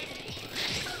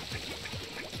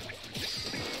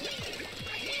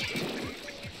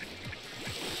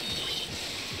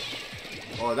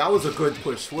 Oh, that was a good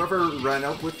push. Whoever ran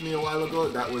up with me a while ago,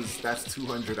 that's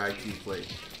 200 IQ play.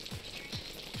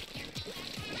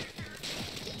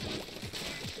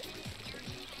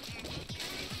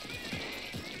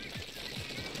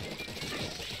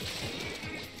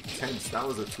 Tense, that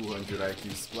was a 200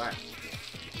 IQ splat.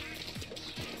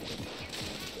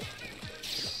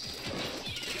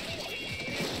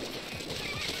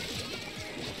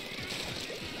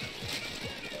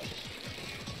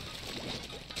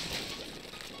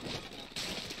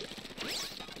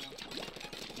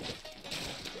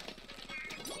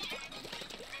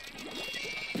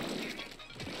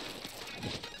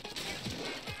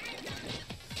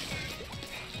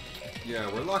 Yeah,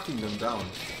 we're locking them down.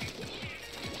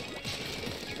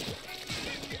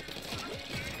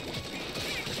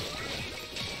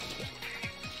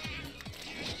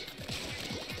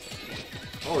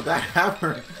 Oh, that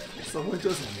hammer! Someone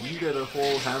just yeeted a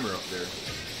whole hammer up there.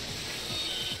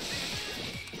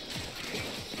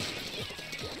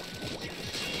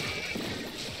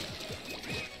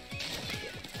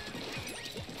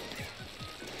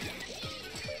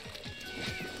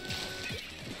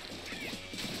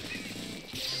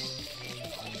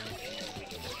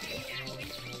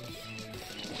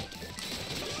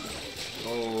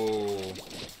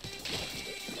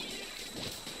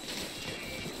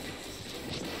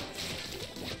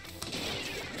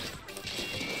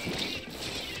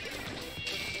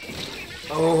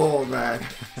 Oh man.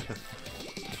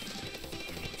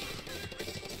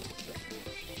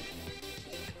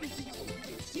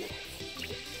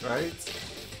 Right?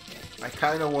 I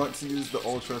kinda want to use the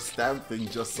ultra stamp thing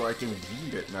just so I can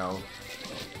read it now.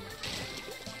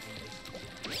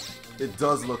 It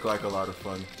does look like a lot of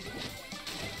fun.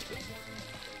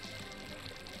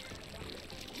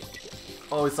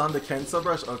 Oh, it's on the Kensa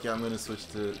brush? Okay, I'm gonna switch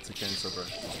to Kensa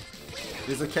brush.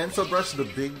 Is the Kensa brush the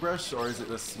big brush or is it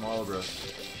the small brush?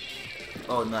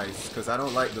 Oh, nice, because I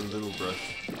don't like the little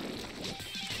brush.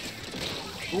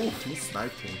 Ooh, he's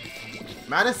sniping.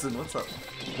 Madison, what's up?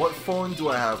 What phone do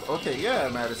I have? Okay, yeah,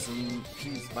 Madison.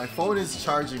 Jeez, my phone is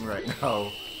charging right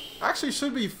now. Actually,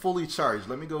 should be fully charged.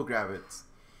 Let me go grab it.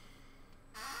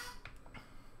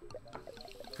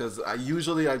 Because I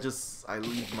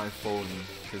leave my phone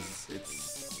because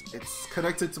it's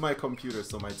connected to my computer,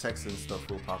 so my text and stuff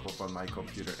will pop up on my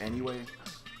computer anyway.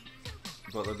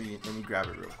 But let me grab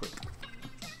it real quick.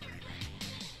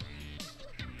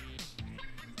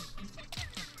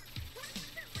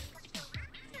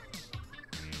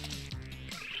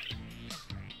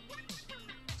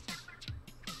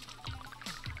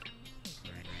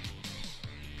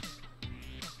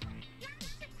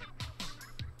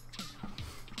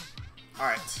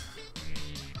 Alright.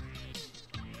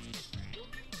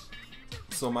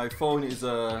 So my phone is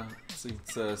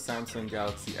it's a Samsung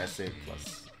Galaxy S8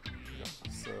 Plus.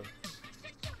 Yeah, so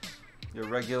your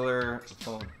regular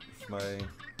phone with my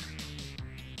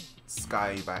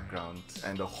sky background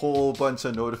and a whole bunch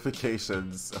of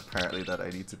notifications apparently that I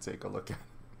need to take a look at.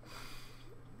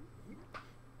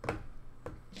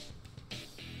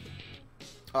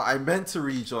 I meant to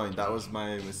rejoin. That was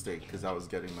my mistake because I was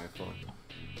getting my phone.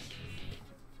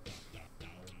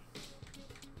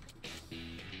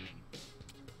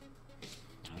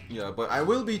 Yeah, but I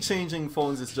will be changing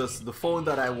phones. It's just the phone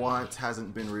that I want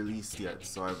hasn't been released yet,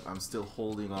 so I'm still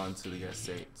holding on to the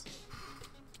S8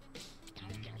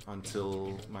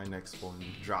 until my next phone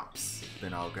drops.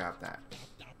 Then I'll grab that.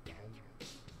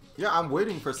 Yeah, I'm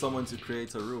waiting for someone to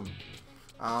create a room.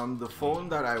 The phone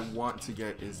that I want to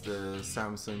get is the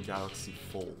Samsung Galaxy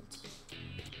Fold.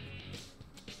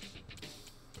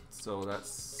 So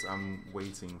I'm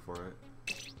waiting for it.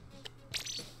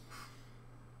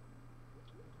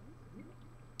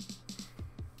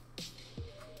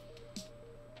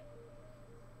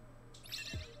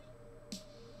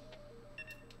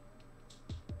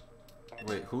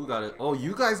 Wait, who got it? Oh,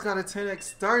 you guys got a 10x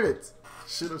started.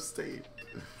 Should have stayed.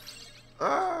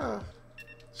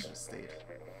 Should have stayed.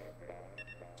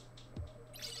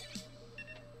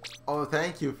 Oh,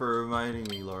 thank you for reminding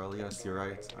me, Laurel. Yes, you're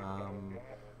right.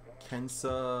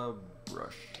 Kensa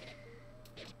brush.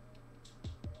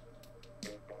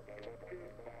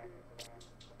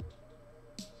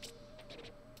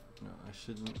 No, I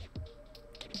shouldn't.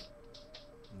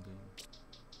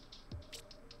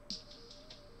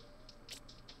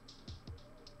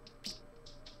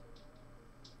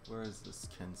 Where is this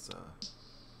Kensa?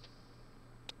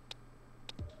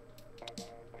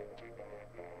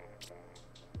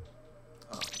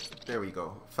 Oh, there we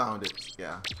go. Found it.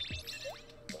 Yeah.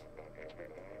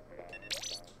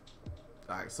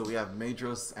 Alright, so we have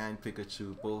Madros and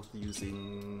Pikachu both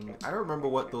using... I don't remember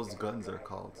what those guns are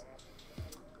called.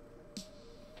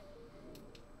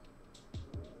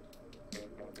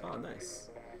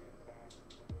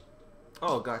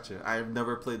 Oh, gotcha. I've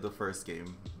never played the first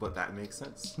game, but that makes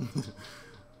sense.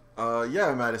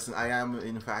 Yeah, Madison, I am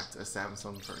in fact a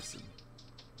Samsung person.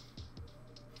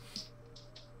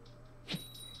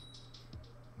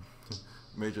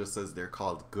 Major says they're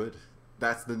called good.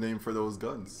 That's the name for those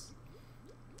guns.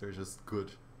 They're just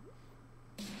good.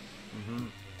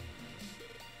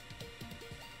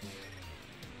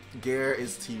 Gare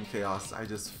is Team Chaos. I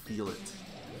just feel it.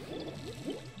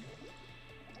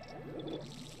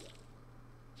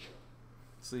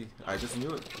 See, I just knew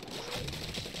it.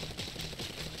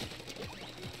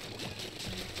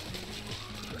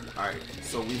 Alright,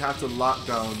 so we have to lock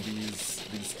down these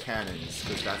cannons,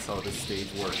 because that's how this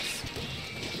stage works.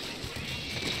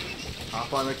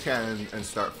 Hop on a cannon and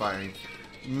start firing.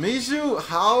 Miju,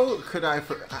 how could I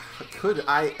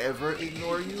ever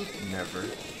ignore you? Never.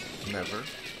 Never.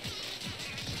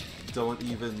 Don't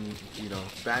even, you know,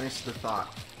 banish the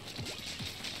thought.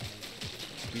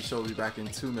 We shall be back in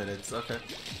 2 minutes. Okay.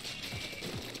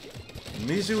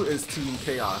 Miju is Team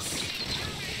Chaos.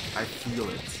 I feel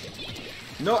it.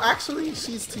 No, actually,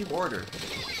 she's Team Order.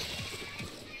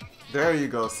 There you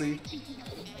go. See,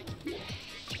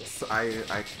 so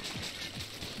I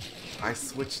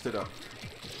switched it up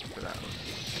for that one.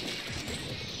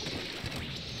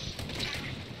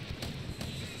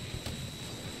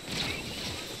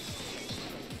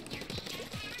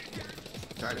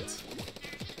 Got it.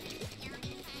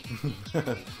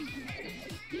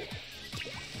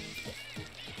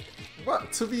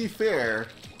 But to be fair,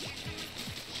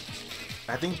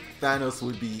 I think Thanos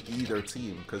would be either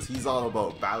team, because he's all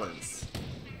about balance.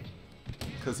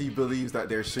 Because he believes that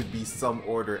there should be some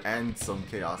order and some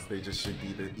chaos, they just should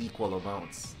be the equal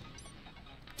amounts.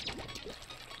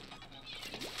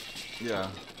 Yeah.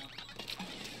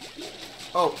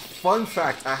 Oh, fun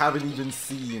fact, I haven't even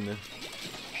seen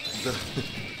the...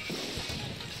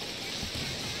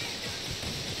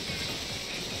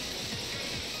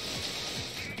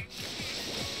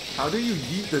 How do you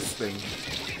yeet this thing?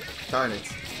 Darn it.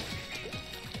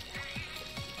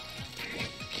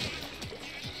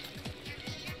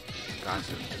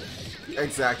 Gotcha.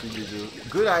 Exactly, Juju.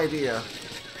 Good idea.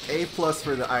 A+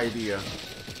 for the idea.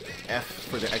 F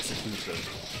for the execution.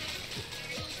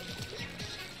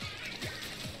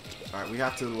 Alright, we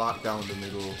have to lock down the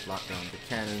middle, lock down the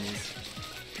cannons.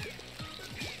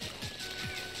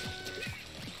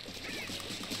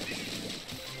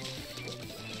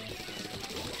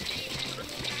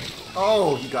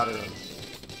 Oh, he got it on.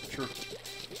 True.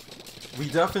 We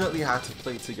definitely had to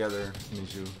play together,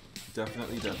 Miju.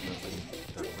 Definitely.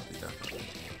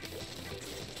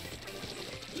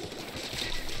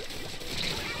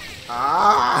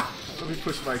 Ah! Let me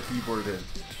push my keyboard in.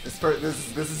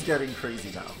 This is getting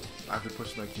crazy now. I have to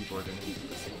push my keyboard in and do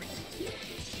this.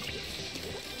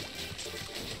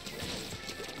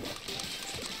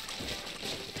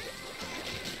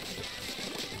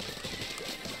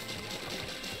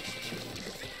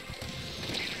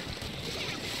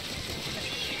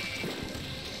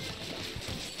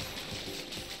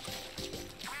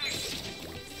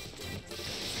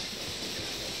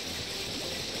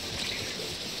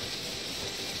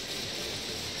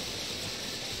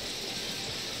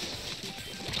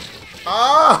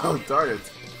 Oh, darn it.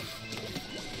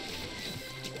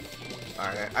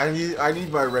 Alright, I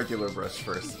need my regular brush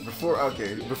first. Before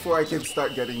I can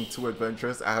start getting too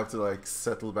adventurous, I have to like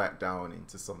settle back down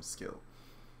into some skill.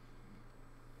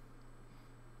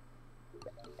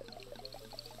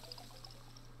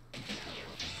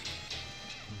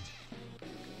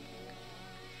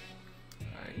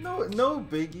 Alright, no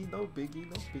biggie.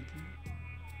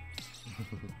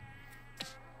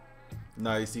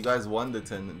 Nice, you guys won the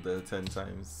 10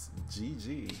 times.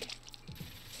 GG.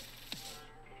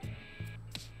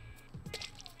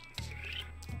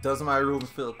 Does my room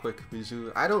fill quick,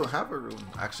 Bijou? I don't have a room.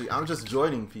 Actually, I'm just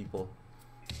joining people.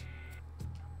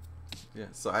 Yeah,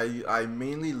 so I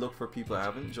mainly look for people I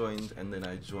haven't joined and then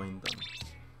I join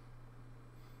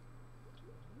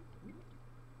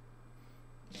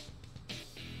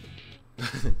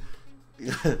them.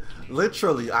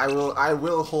 Literally, I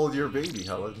will hold your baby,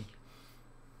 Helen.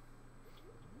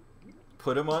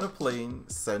 Put him on a plane,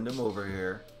 send him over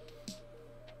here.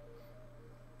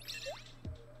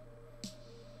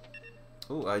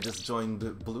 Oh, I just joined the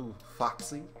Blue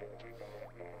Foxy.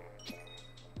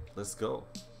 Let's go.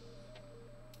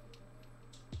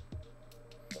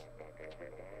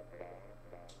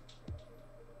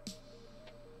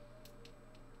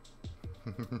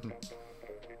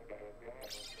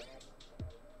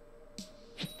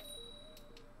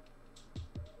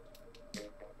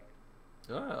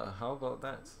 How about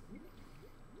that?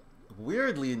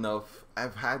 Weirdly enough,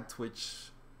 I've had Twitch,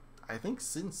 I think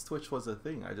since Twitch was a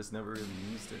thing, I just never really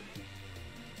used it.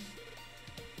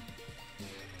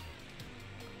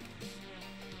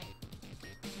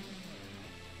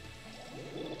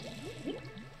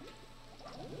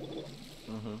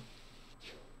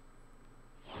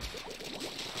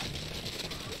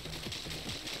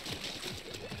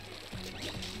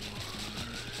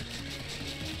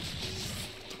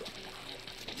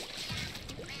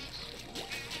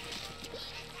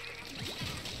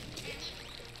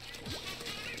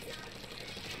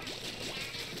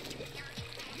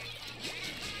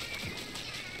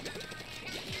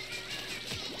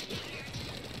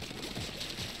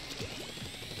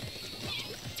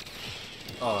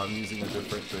 Oh, I'm using a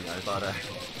different thing. I thought I...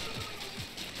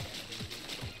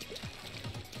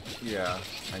 Yeah,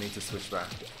 I need to switch back.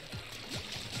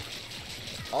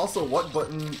 Also, what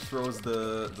button throws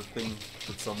the thing?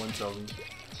 Could someone tell me?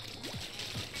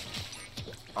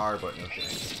 R button, okay.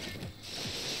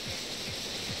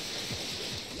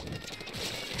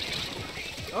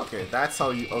 Okay, that's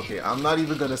how you... Okay, I'm not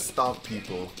even gonna stop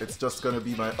people. It's just gonna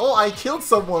be my... Oh, I killed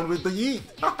someone with the yeet!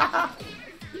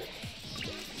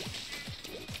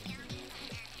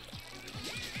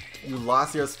 You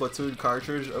lost your Splatoon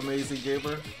cartridge, amazing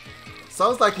gamer?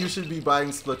 Sounds like you should be buying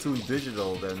Splatoon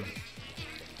digital then.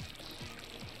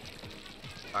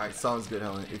 Alright, sounds good,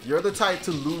 Helen. If you're the type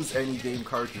to lose any game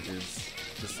cartridges,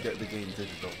 just get the game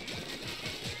digital.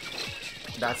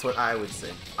 That's what I would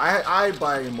say. I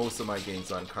buy most of my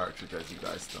games on cartridge, as you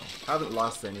guys know. I haven't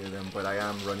lost any of them, but I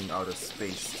am running out of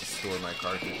space to store my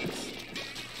cartridges.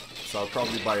 So I'll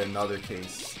probably buy another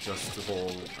case just to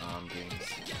hold games.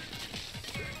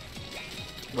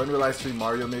 When will I stream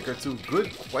Mario Maker 2?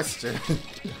 Good question,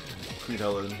 Queen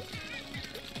Helen.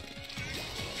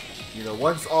 You know,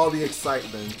 once all the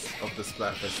excitement of the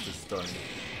Splatfest is done.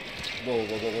 Whoa,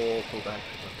 whoa, whoa, whoa, pull back.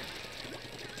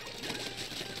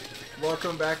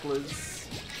 Welcome back, Liz.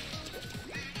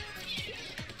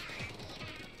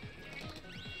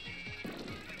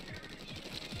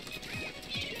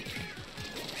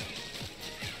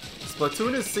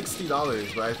 Splatoon is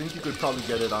 $60, but I think you could probably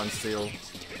get it on sale.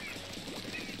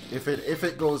 If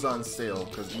it goes on sale,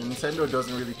 because Nintendo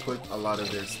doesn't really put a lot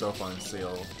of their stuff on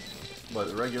sale. But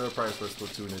the regular price for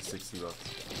Splatoon is $60.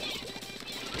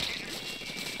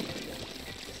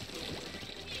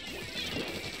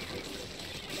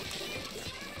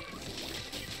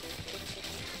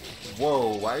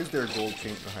 Whoa, why is there gold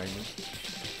paint behind me?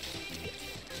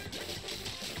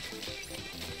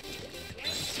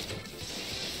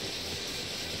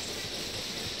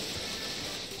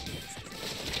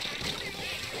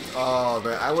 Oh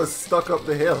man, I was stuck up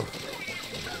the hill.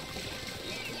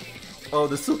 Oh,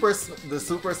 the Super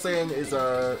Saiyan is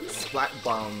a Splat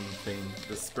Bomb thing.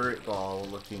 The Spirit Ball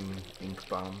looking ink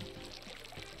bomb.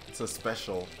 It's a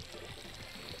special.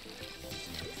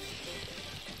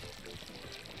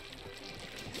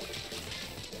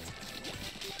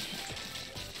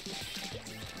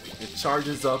 It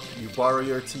charges up. You borrow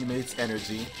your teammates'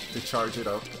 energy to charge it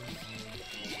up.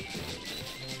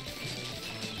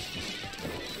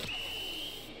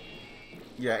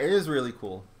 Yeah, it is really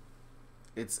cool.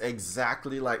 It's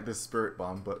exactly like the Spirit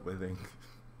Bomb, but with ink.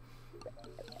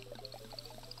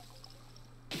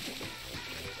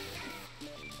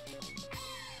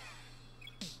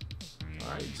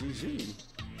 Alright, GG.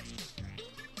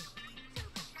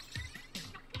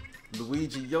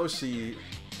 Luigi Yoshi.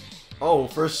 Oh,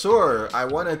 for sure. I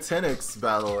won a 10x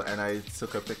battle and I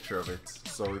took a picture of it.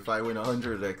 So if I win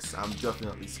 100x, I'm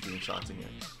definitely screenshotting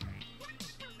it.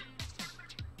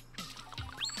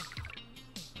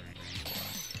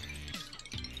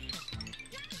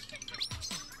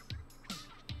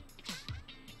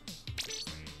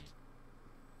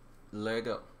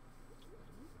 Lego.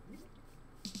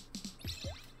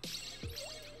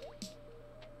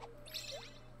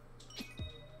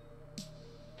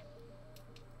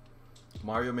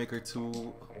 Mario Maker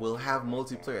 2 will have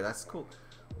multiplayer. That's cool.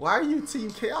 Why are you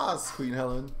Team Chaos, Queen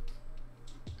Helen?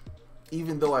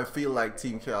 Even though I feel like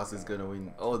Team Chaos is gonna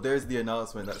win. Oh, there's the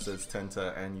announcement that says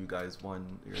Tenta and you guys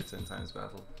won your 10 times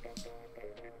battle.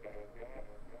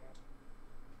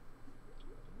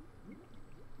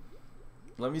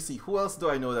 Let me see, who else do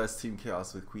I know that's Team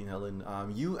Chaos with Queen Helen?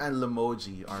 You and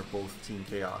Lemoji are both Team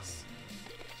Chaos.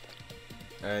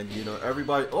 And you know,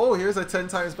 everybody... Oh, here's a 10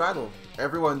 times battle.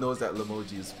 Everyone knows that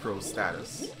Lemoji is pro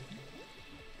status.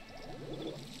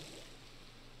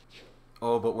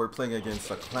 Oh, but we're playing against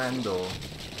a Clando.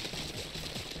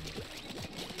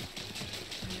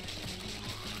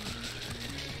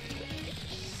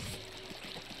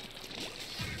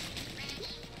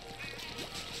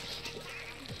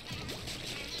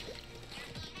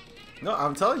 No,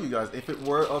 I'm telling you guys, if it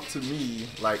were up to me,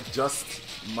 like just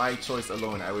my choice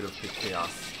alone, I would have picked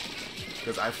Chaos.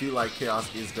 Because I feel like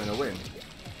Chaos is gonna win.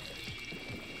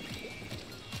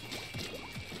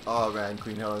 Oh man,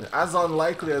 Queen Helen. As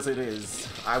unlikely as it is,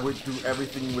 I would do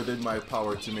everything within my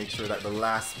power to make sure that the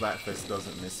last Splatfest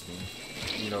doesn't miss me.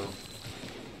 You know,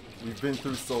 we've been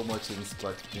through so much in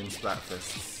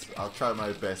Splatfests. I'll try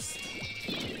my best.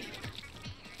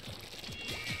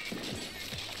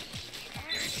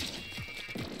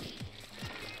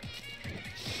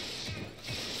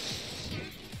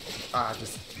 Ah,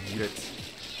 just eat it.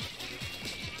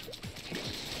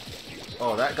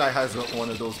 Oh, that guy has one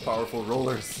of those powerful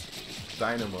rollers.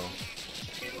 Dynamo.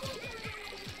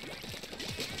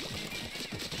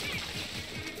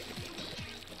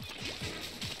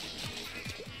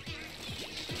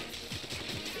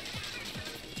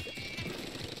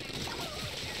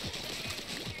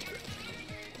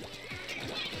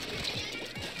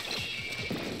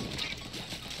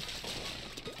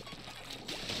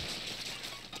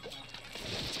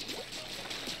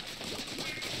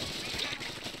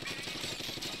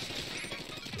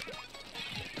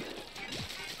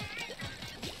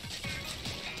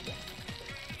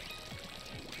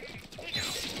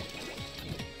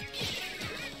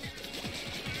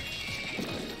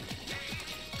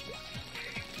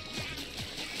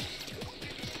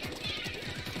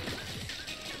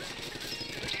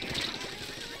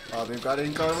 Oh, they've got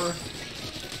ink armor.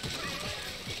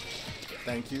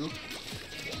 Thank you.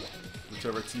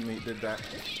 Whichever teammate did that.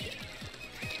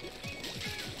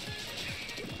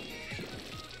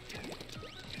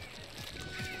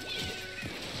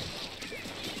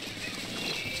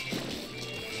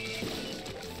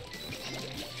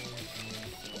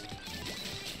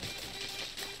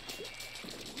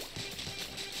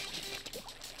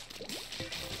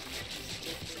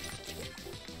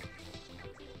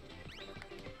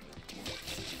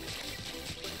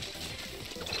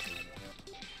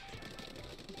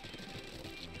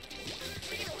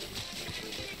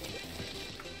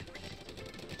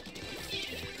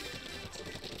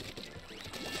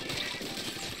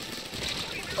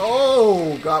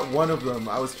 Oh, got one of them.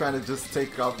 I was trying to just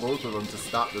take out both of them to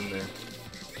stop them there.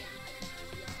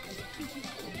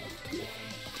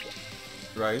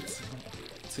 Right?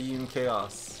 Team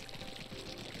Chaos.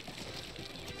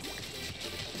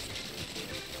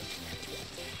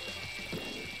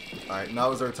 Alright,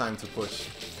 now is our time to push.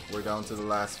 We're down to the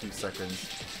last few seconds.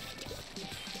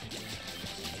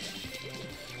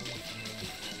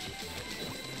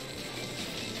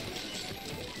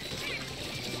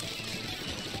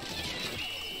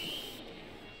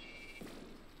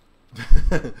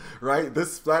 Right?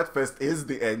 This Splatfest is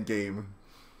the end game.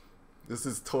 This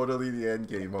is totally the end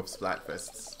game of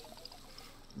Splatfests.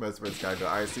 Mesmer's kinda.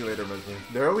 Alright, see you later, Mesmer.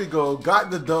 There we go.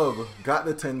 Got the dub. Got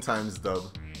the 10 times dub.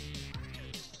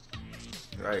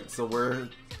 Right, so we're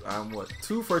what,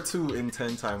 2 for 2 in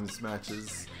 10 times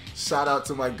matches. Shout out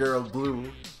to my girl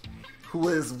Blue, who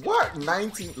is what,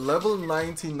 level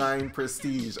 99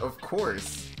 prestige, of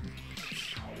course.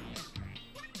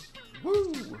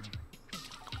 Woo!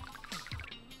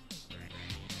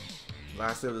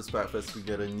 Last day of the Splatfest, we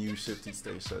get a new shifty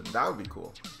station. That would be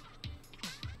cool.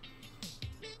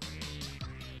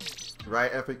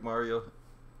 Right, Epic Mario?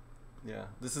 Yeah.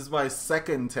 This is my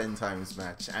second 10 times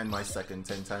match and my second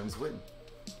 10 times win.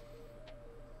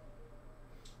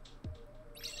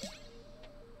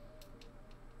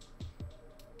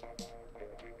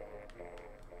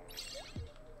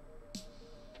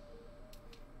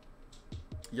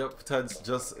 Yep, Ted's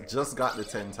just got the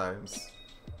 10 times.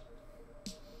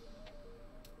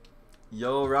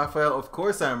 Yo, Raphael, of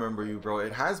course I remember you, bro.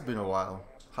 It has been a while.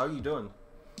 How you doing?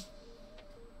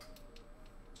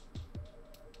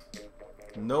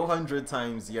 No 100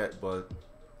 times yet, but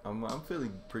I'm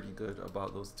feeling pretty good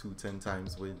about those 2 10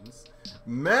 times wins.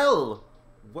 Mel!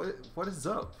 What is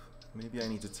up? Maybe I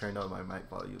need to turn down my mic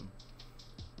volume.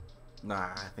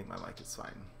 Nah, I think my mic is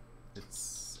fine.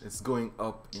 It's going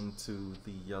up into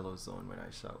the yellow zone when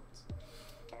I shout.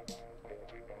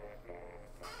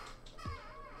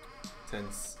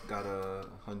 Tense got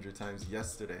 100 times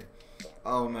yesterday.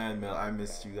 Oh man, Mel, I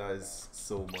missed you guys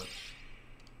so much.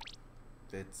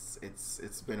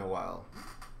 It's been a while.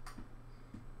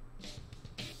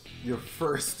 Your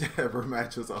first ever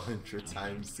match was 100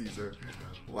 times, Caesar.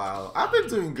 Wow, I've been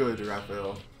doing good,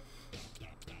 Raphael.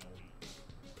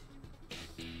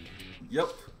 Yep,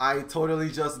 I totally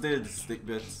just did, Stick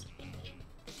Bits.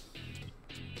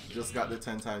 Just got the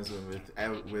 10 times win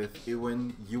with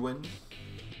Ewan,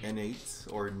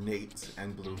 N8, or Nate,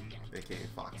 and Blue, aka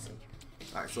Foxy.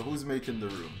 Alright, so who's making the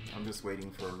room? I'm just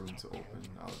waiting for a room to open.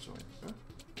 I'll join. Huh?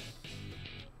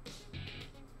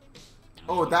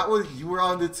 Oh, that was you were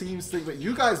on the team stick, but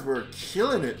you guys were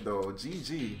killing it though.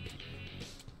 GG.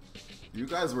 You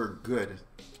guys were good.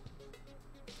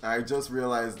 I just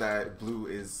realized that blue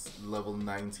is level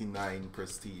 99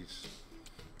 prestige.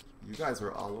 You guys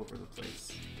were all over the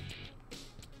place.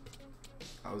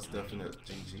 I was definite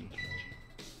GG.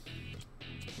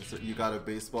 So you got a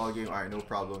baseball game? Alright, no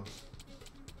problem.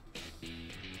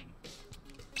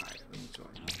 Alright, let me join.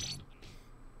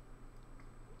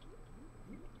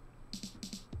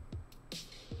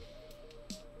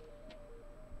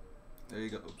 There you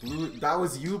go. Blue, that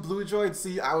was you, Blue Droid?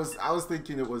 See, I was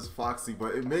thinking it was Foxy,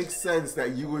 but it makes sense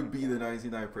that you would be the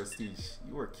 99 prestige.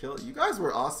 You were killing. You guys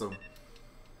were awesome.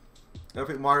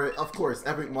 Epic Mario, of course,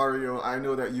 Epic Mario, I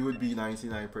know that you would be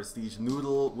 99 prestige.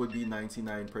 Noodle would be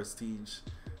 99 prestige.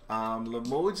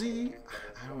 Lamoji,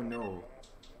 I don't know.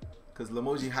 Because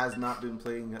Lamoji has not been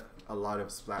playing a lot of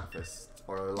Splatfest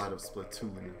or a lot of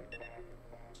Splatoon.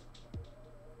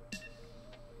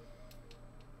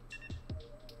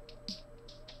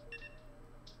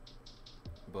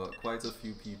 But quite a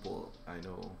few people I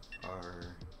know are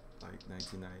like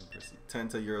 99 prestige.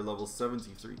 Tenta, you're level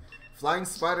 73. Flying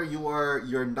Spider,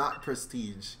 you're not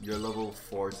prestige. You're level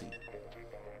 40.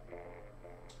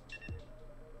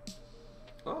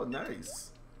 Oh,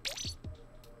 nice.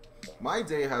 My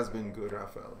day has been good,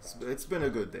 Raphael. It's been a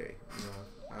good day. You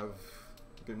know,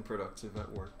 I've been productive at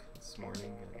work this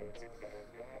morning, and it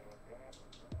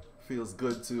feels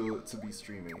good to be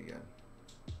streaming again.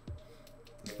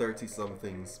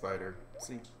 30-something Spider.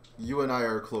 See, you and I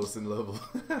are close in level.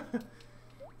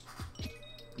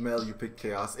 Mel, you pick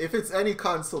Chaos. If it's any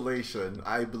consolation,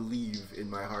 I believe in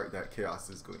my heart that Chaos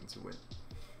is going to win.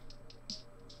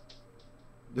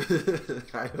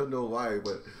 I don't know why,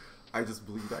 but I just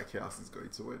believe that Chaos is going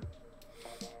to win.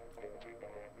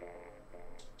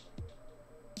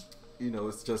 You know,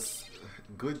 it's just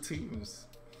good teams.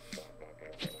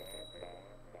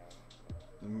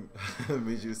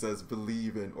 Miju says,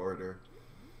 believe in order.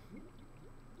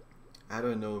 I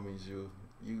don't know, Miju.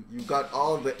 You got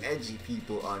all the edgy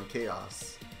people on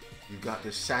Chaos. You got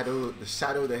the Shadow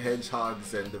the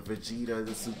Hedgehogs and the Vegeta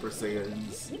the Super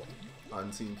Saiyans on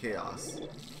Team Chaos.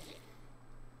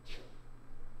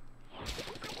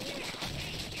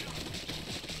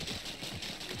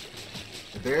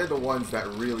 They're the ones that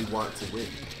really want to win.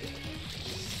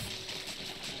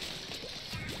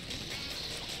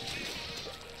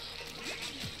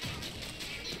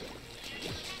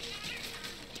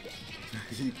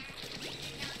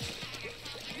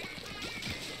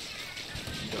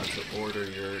 You got to order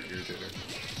your dinner.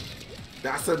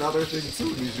 That's another thing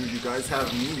too, Miju. You guys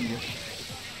have me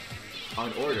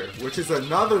on order, which is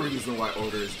another reason why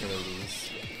order is gonna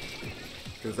lose.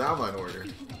 Because I'm on order.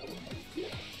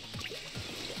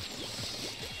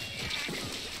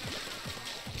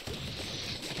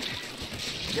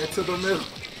 Get to the middle.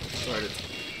 Sorry.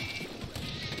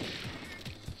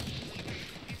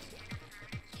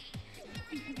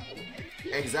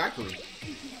 Exactly.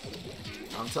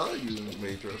 I'm telling you,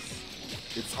 Matros.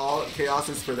 It's all chaos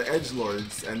is for the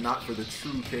edgelords and not for the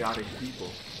true chaotic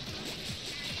people.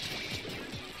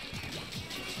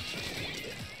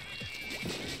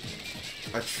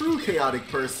 A true chaotic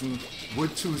person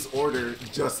would choose order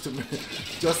just to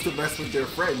mess with their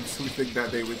friends who think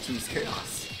that they would choose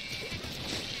chaos.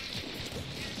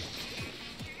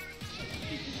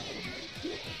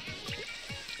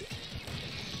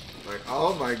 Like,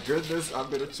 oh my goodness, I'm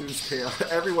gonna choose chaos.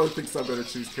 Everyone thinks I'm gonna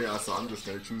choose chaos, so I'm just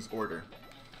gonna choose order.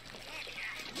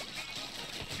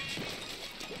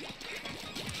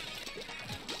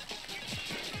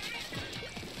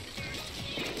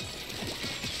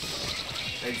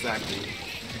 Exactly.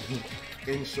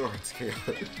 In short, chaos.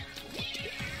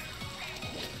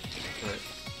 Right.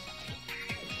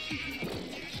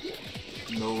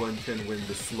 No one can win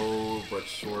the slow but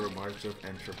sure march of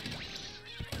entropy.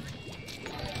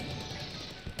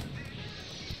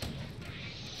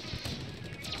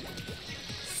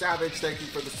 Savage, thank you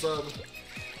for the sub.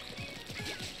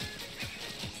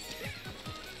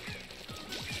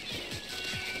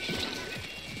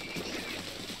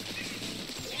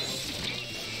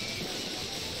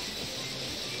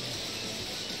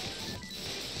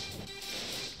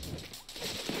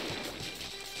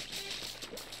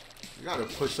 You gotta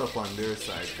push up on their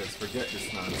side, because forget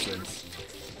this nonsense.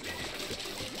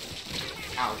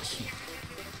 Ouch.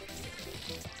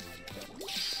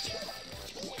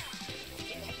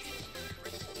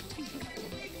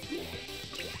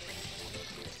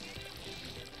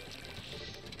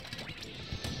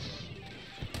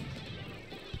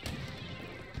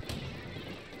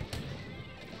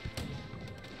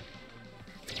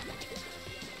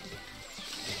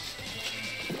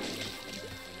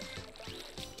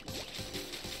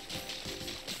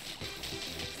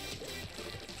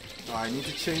 Oh, I need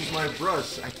to change my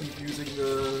brush. I keep using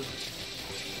the...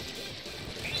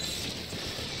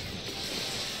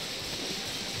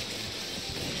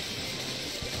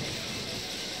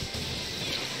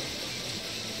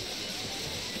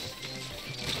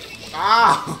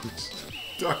 Ouch!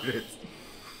 Darn it.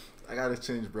 I gotta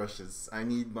change brushes. I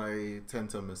need my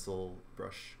Tenta Missile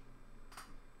brush.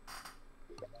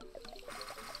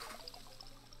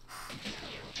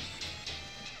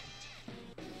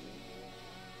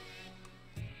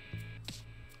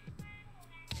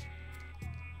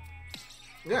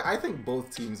 Yeah, I think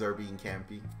both teams are being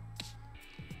campy.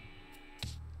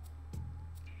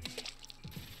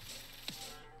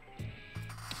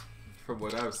 From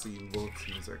what I've seen, both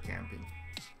teams are camping.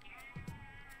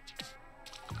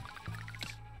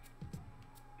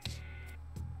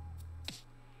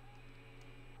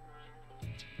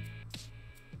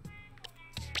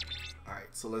 Alright,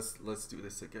 so let's do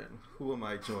this again. Who am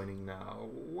I joining now?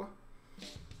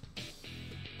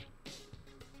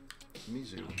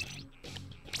 Miju.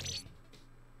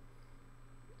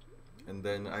 And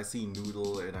then I see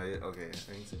Noodle and I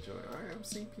need to join. Alright, I'm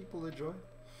seeing people to join.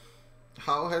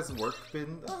 How has work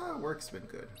been? Work's been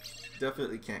good.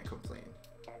 Definitely can't complain.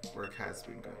 Work has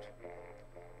been good.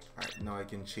 Alright, now I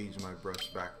can change my brush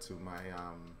back to my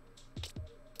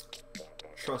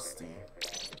trusty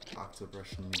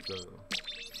Octobrush Nouveau.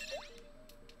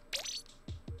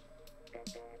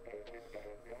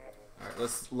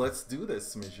 Alright, let's do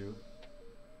this, Miju.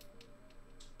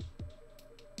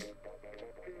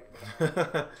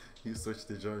 You switched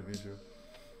to join Miju.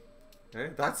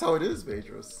 Okay, that's how it is,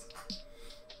 Bedros.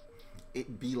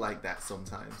 It be like that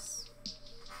sometimes.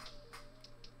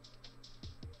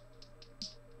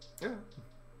 Yeah.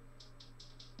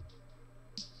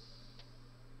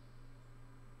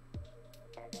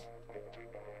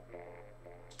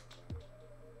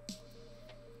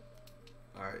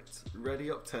 Alright, ready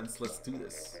up, tense, let's do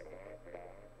this.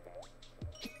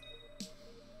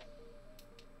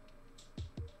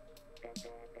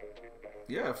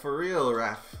 Yeah, for real,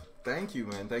 Raph. Thank you,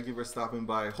 man. Thank you for stopping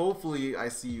by. Hopefully, I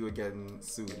see you again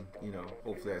soon. You know,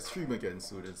 hopefully I stream again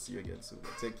soon and see you again soon.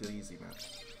 Take it easy, man.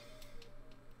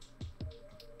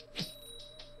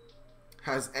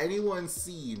 Has anyone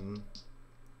seen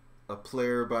a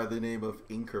player by the name of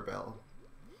Inkerbell?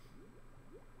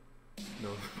 No,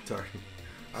 darn.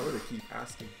 I'm gonna keep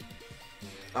asking.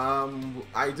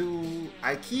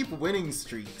 I keep winning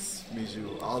streaks,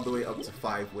 Miju, all the way up to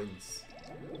 5 wins.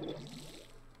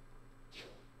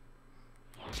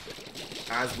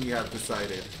 As we have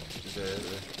decided,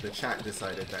 the chat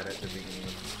decided that at the beginning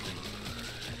of the stream.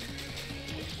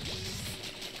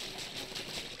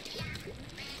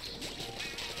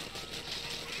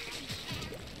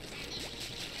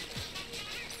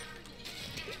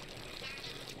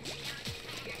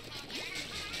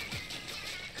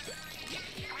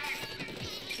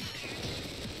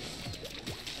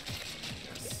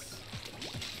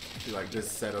 I feel like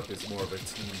this setup is more of a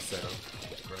team setup.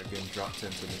 I can drop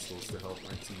Tenta Missiles to help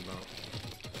my team out.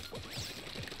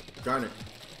 Darn it.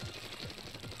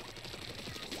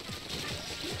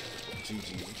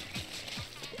 GG.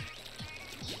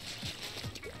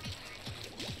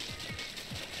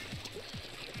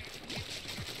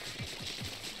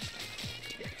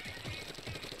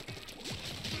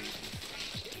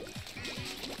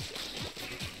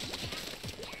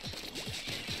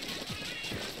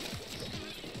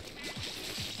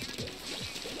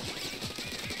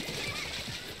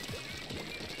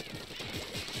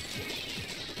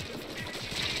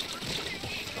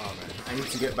 I need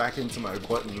to get back into my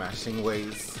button mashing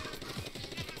ways.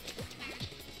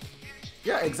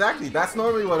 Yeah, exactly. That's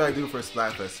normally what I do for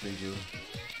Splatfest, Miju.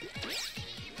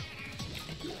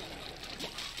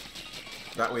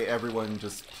 That way everyone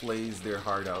just plays their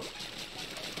heart out.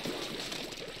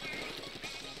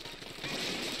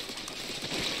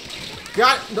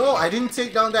 God, no, I didn't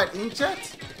take down that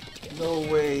inkjet? No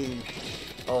way.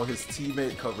 Oh, his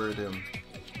teammate covered him.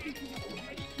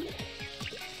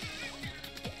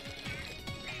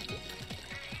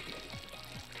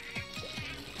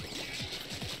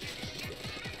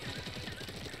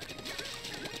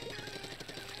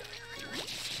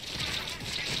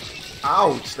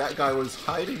 Ouch! That guy was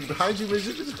hiding behind you,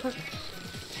 Midget.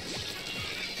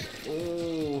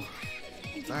 Oh,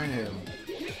 darn him.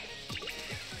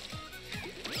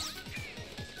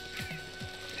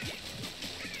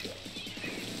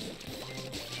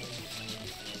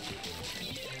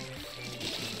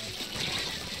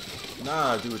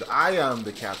 Nah, dude, I am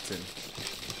the captain.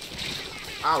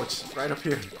 Ouch! Right up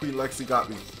here. Queen Lexi got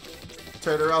me.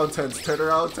 Turn around, Tense. Turn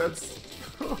around, Tense.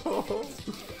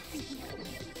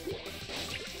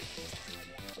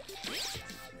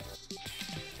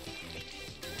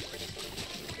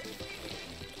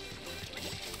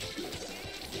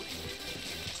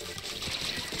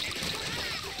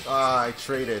 Ah, I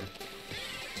traded.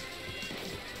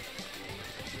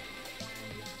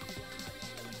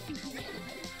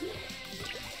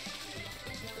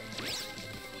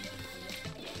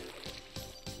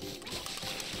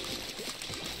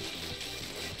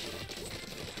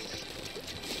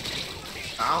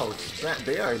 Ouch, that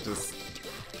they are just...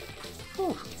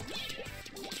 Whew.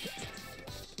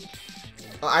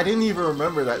 I didn't even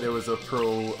remember that there was a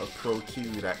pro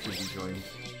queue that could be joined.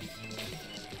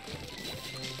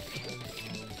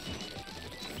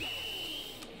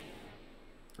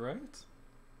 Right?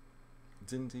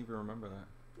 Didn't even remember that.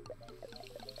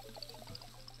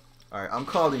 Alright, I'm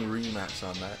calling rematch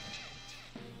on that.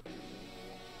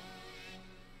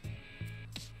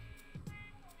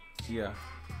 Yeah.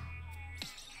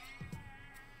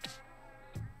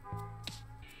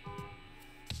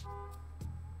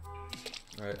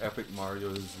 Alright, Epic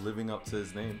Mario is living up to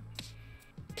his name.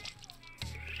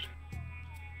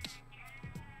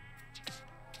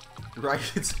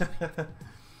 Right?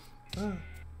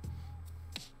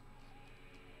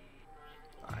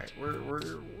 Alright,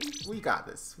 we got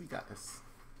this. We got this.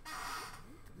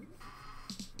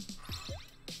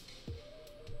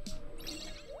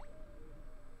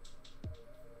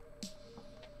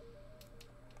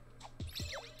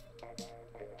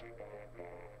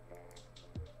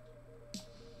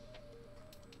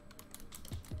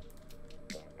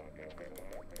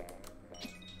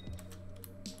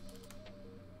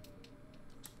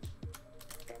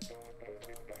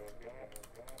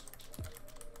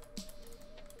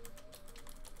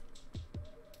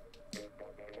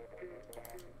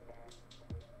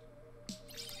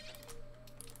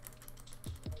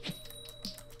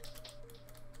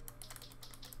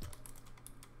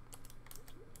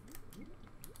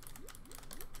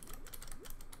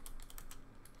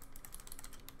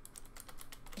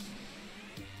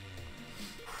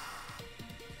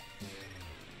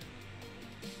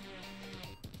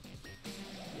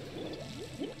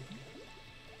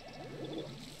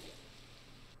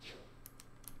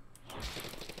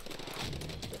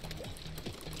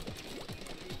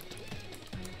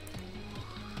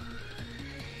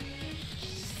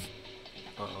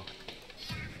 Uh-oh.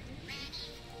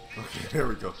 Okay, there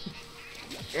we go.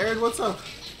 Aaron, what's up?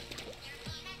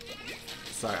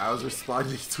 Sorry, I was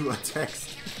responding to a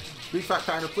text. Big Fat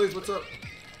Kinda Plays, what's up?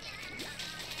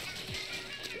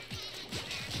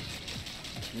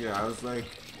 Yeah, I was like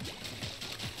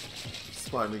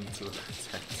responding to a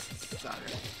text. Sorry.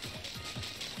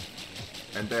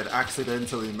 And then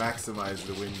accidentally maximized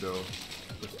the window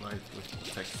with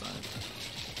the text sign.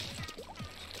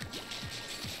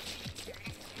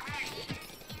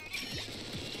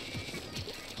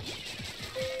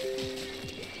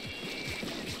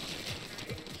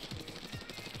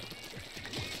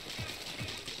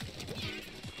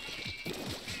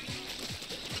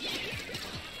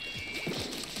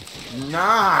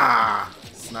 Nah!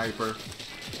 Sniper.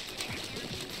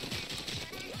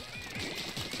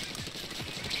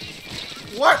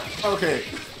 What? Okay.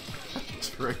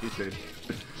 Traded.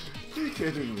 Are you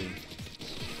kidding me?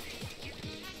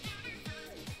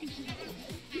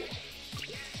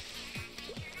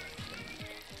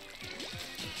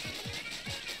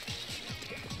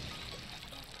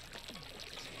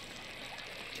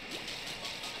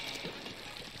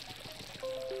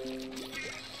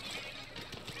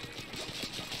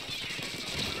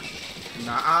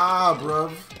 Nah,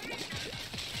 bruv.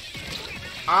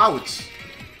 Ouch.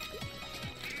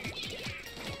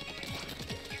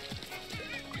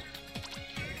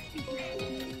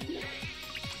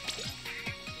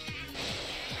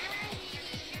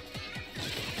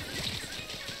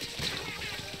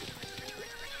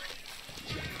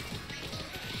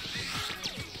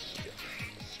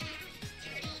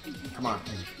 Come on.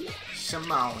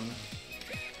 Shimon.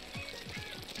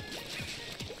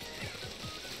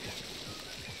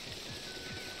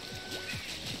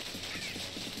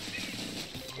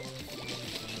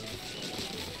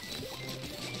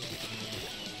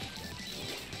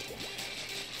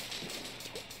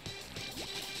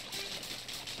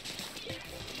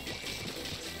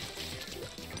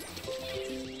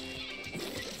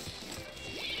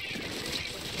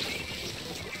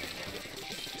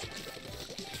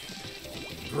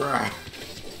 Bruh.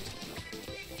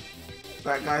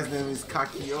 That guy's name is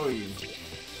Kakioi.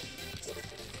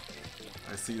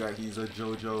 I see that he's a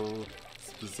JoJo's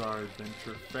Bizarre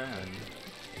Adventure fan.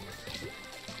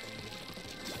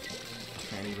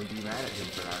 Can't even be mad at him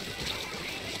for that.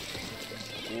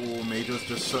 Oh, Majors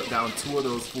just shut down 2 of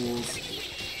those fools.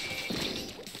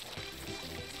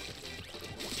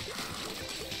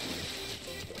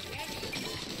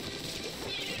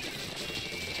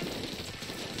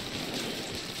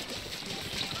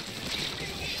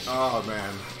 Oh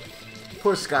man.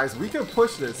 Push, guys. We can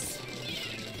push this.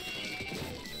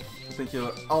 I think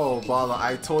you'll... Oh, Bala,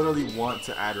 I totally want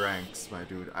to add ranks, my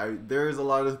dude. There's a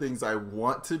lot of things I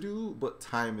want to do, but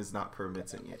time is not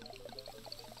permitting it.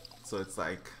 So it's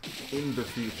like, in the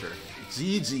future.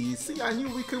 GG. See, I knew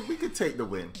we could take the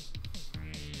win.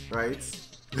 Right?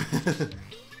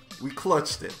 We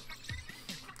clutched it.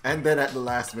 And then at the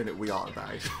last minute, we all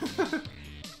died.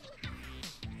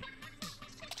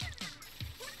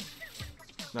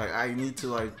 Like, I need to,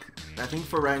 like... I think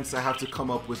for ranks, I have to come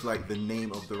up with, like, the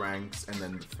name of the ranks and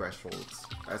then the thresholds.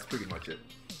 That's pretty much it.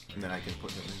 And then I can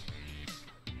put them in.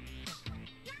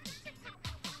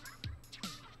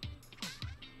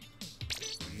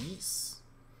 Yes.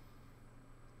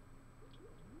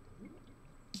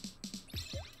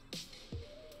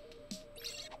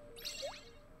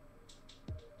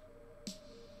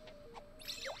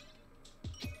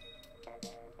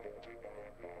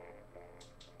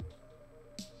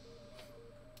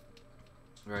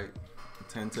 Right.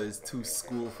 Tenta is too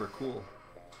school for cool.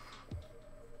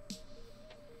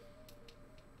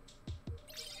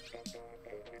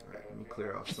 Alright, let me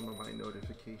clear off some of my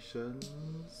notifications.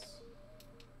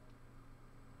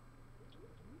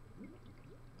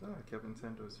 Ah, Kevin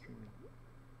Tendo is streaming.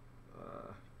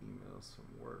 Emails from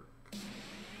work.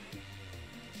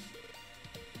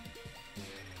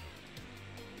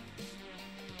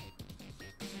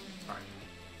 Alright.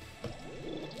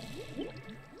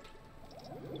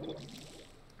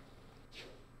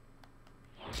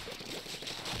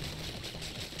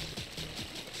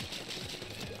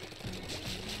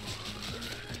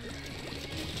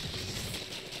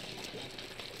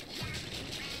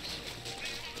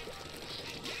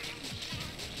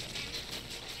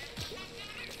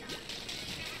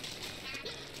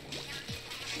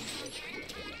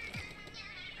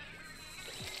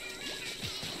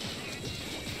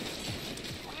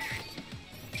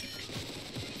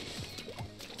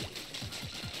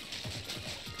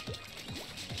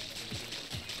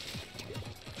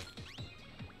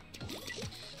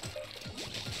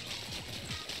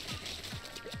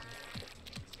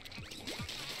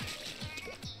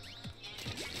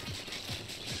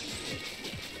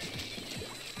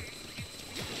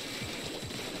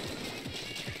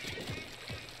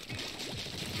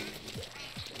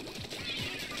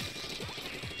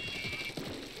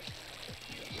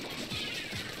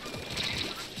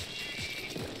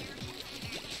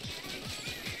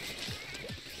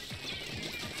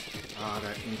 Ah,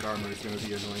 that ink armor is going to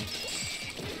be annoying.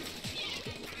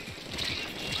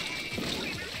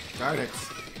 Darn it.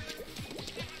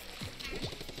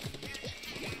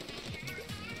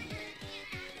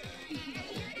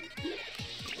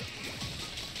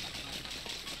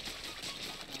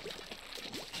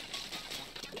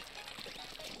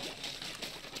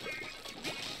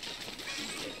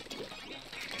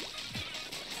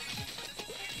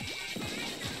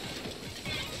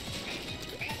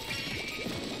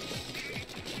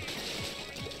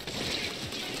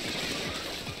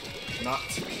 Not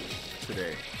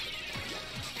today.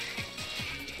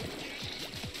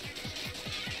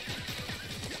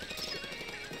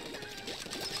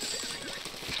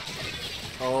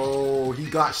 Oh, he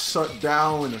got shut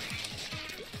down.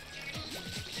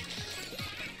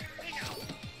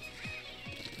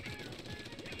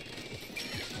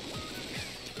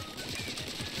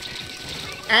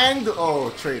 And,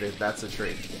 oh, traded. That's a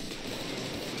trade.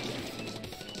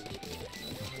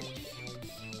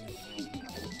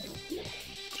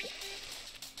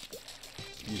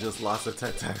 You just lost a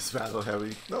 10 times battle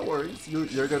heavy. No worries.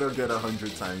 You're gonna get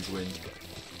 100 times win.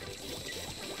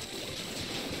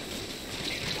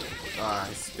 Ah,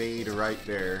 I stayed right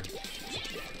there.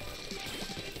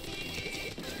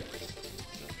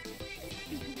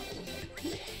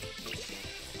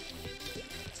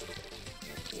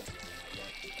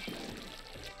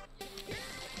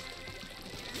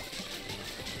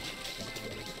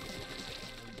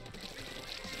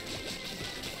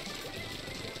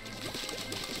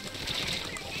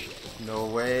 No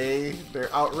way.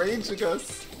 They're outraging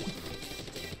us.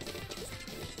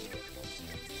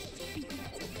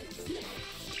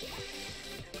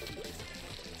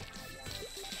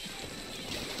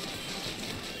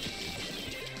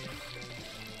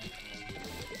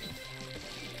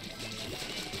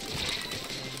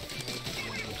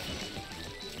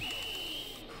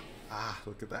 Ah,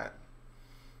 look at that.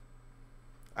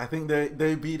 I think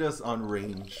they beat us on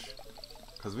range.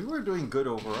 Because we were doing good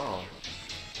overall.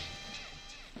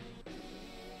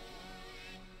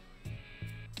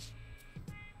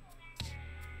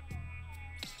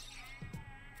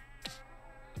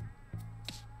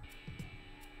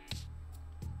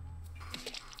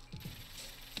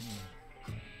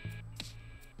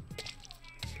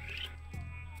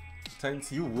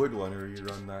 Thanks, you would want to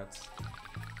rerun that.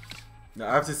 Now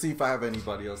I have to see if I have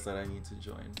anybody else that I need to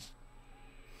join.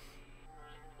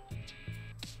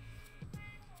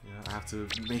 Yeah, I have to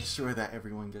make sure that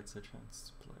everyone gets a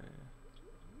chance to play.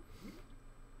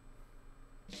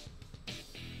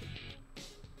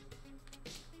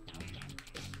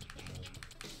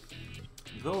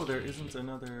 Though there isn't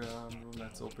another room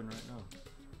that's open right now.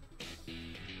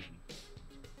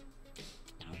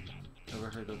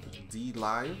 Ever heard of D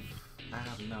Live? I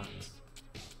have not.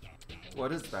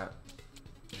 What is that?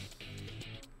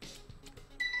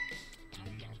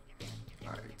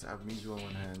 Alright, I have Miju on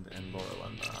one hand and Laurel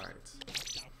on the alright.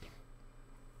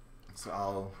 So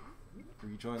I'll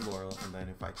rejoin Laurel, and then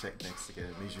if I check next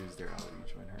again, Miju is there, I'll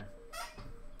rejoin her.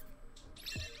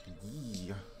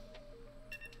 Yee.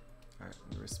 Alright,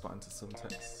 let me respond to some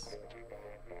texts.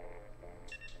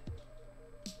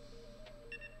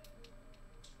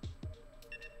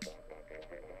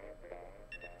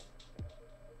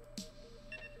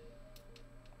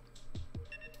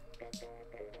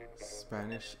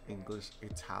 Spanish, English,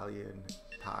 Italian,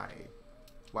 Thai.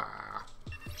 Wow.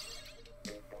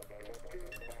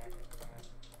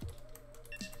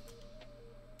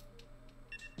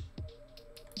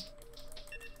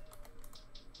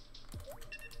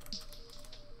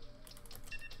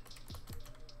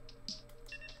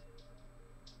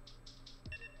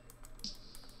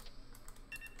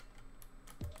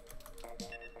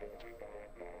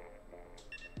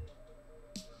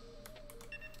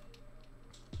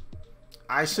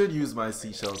 I should use my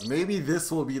seashells. Maybe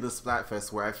this will be the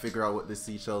Splatfest where I figure out what the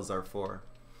seashells are for.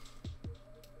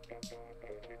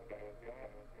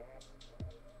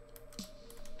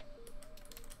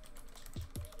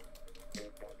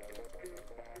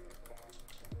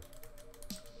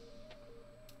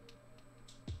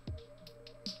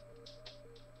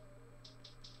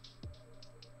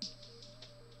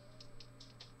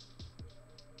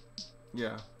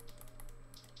 Yeah.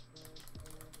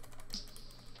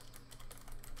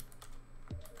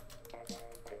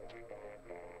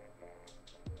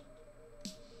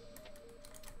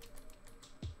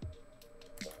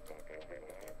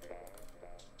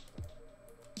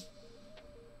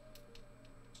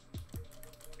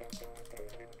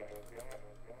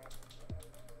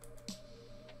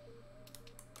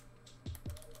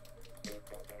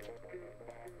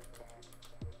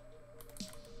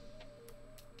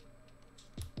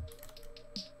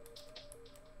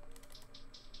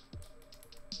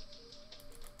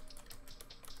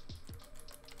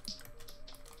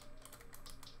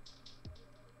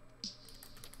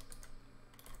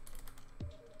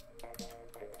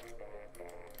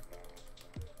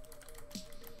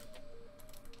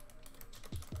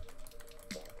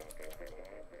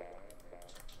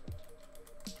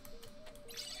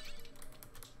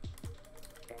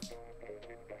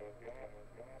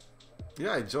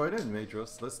 Yeah, I joined in,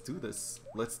 Madros. Let's do this.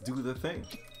 Let's do the thing.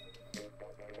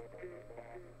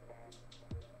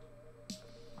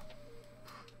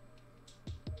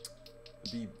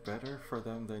 Be better for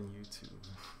them than YouTube.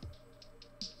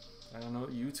 I don't know.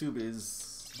 YouTube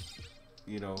is,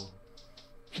 you know,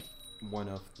 one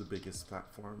of the biggest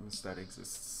platforms that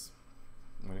exists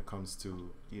when it comes to,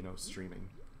 you know, streaming.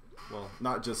 Well,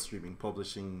 not just streaming,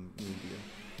 publishing media.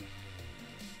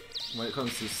 When it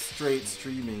comes to straight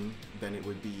streaming, then it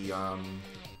would be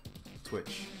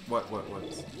Twitch. What?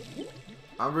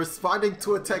 I'm responding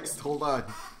to a text. Hold on.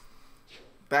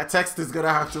 That text is gonna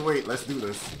have to wait. Let's do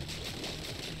this.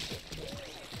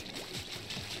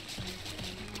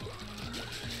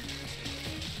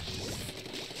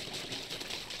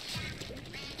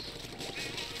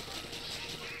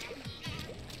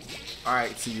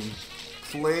 Alright, team.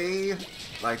 Play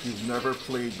like you've never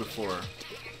played before.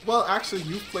 Well, actually,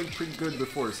 you've played pretty good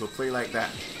before, so play like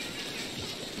that.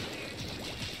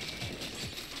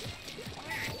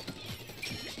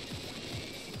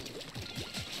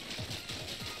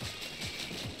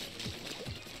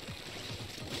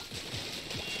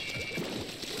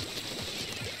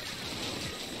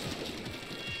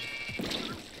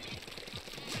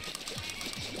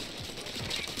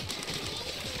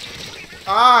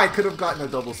 Ah, I could have gotten a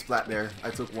double splat there.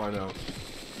 I took one out.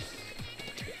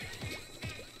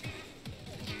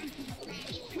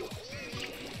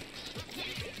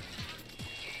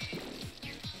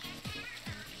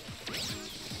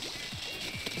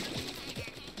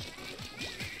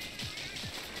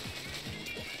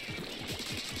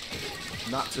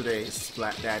 Not today,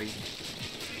 Splat Daddy.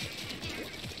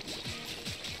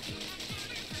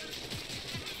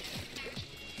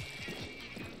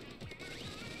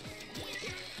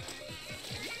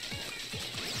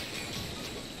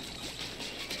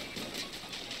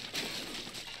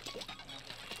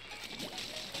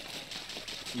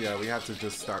 Yeah, we have to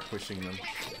just start pushing them.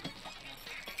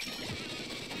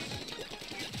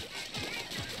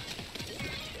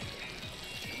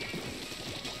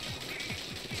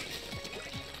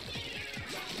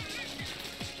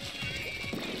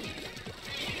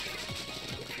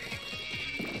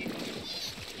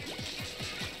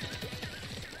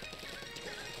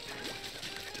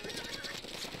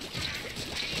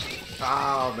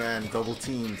 Oh man, double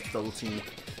teamed, double teamed.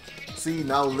 See,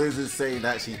 now Liz is saying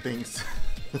that she thinks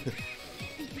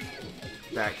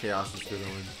that Chaos is gonna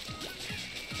win.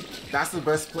 That's the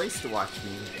best place to watch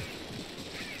me.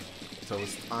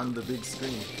 Toast on the big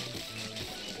screen.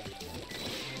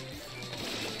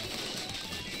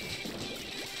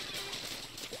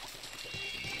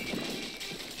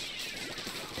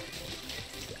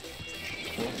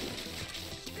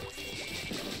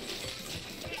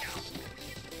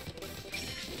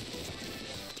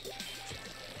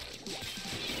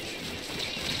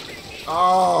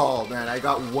 Oh man, I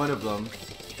got one of them.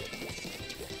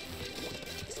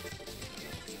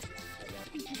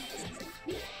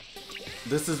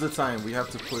 This is the time. We have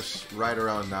to push right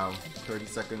around now. 30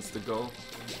 seconds to go.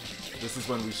 This is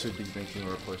when we should be making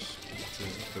our push to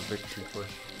the victory push.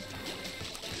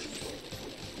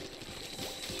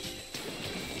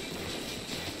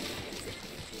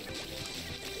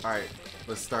 Alright,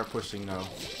 let's start pushing now.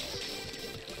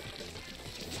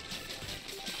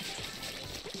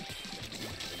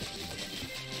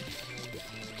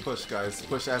 Push, guys.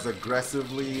 Push as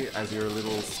aggressively as your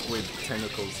little squid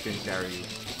tentacles can carry you.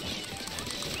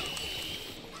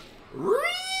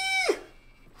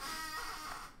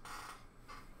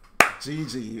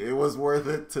 GG. It was worth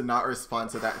it to not respond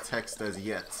to that text as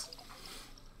yet.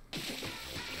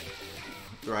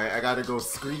 Right, I gotta go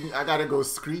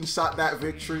screenshot that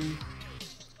victory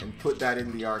and put that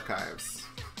in the archives.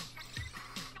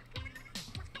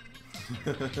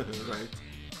 Right.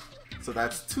 So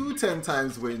that's 2 10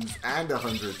 times wins and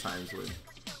 100 times win.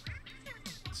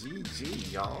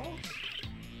 GG, y'all.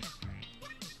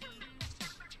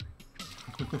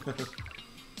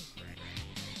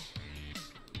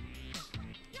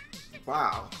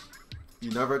 Wow. You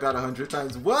never got 100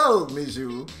 times. Well,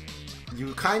 Miju,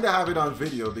 you kind of have it on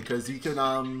video because you can,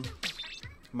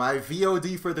 my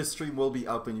VOD for the stream will be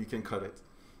up and you can cut it.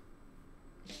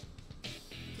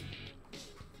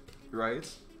 Right?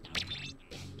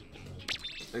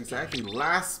 Exactly.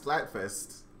 Last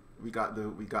Splatfest, we got the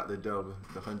dub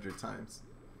the 100 times.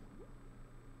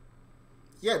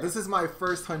 Yeah, this is my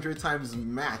first 100 times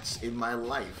match in my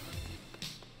life.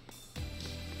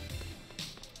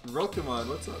 Rokemon,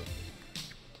 what's up?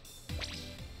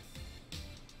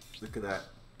 Look at that.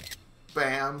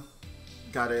 Bam.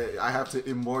 I have to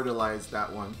immortalize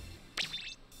that one.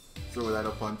 Throw that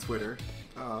up on Twitter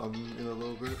in a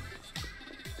little bit.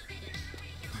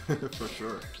 For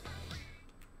sure.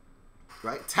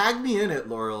 Right? Tag me in it,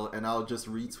 Laurel, and I'll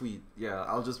just retweet. Yeah,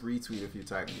 I'll just retweet if you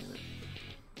tag me in it.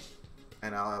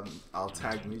 And I'll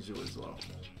tag Miju as well.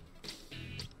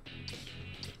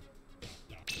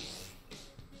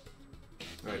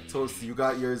 Alright, Toast, you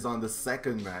got yours on the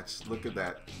second match. Look at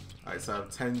that. Alright, so I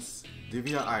have Tense,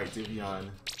 Divion. Alright, Divion,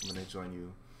 I'm gonna join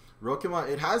you. Rokemon,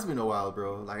 it has been a while,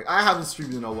 bro. Like, I haven't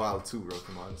streamed in a while too,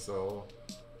 Rokemon, so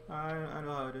I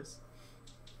know how it is.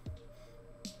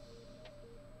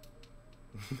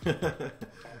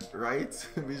 Right?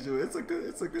 Miju,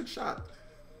 it's a good shot.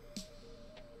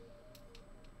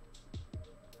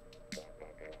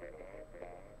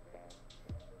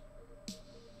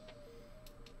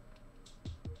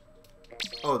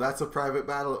 Oh, that's a private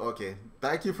battle? Okay.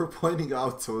 Thank you for pointing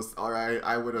out, Toast. Alright,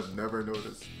 I would have never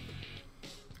noticed.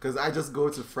 Because I just go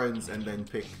to friends and then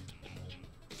pick.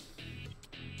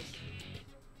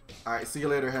 Alright, see you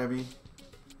later, Hemi.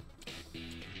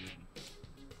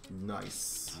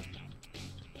 Nice.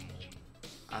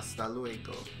 Hasta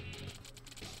luego.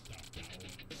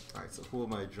 Alright, so who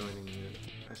am I joining you?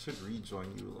 I should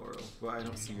rejoin you, Laurel. But I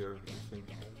don't see your thing.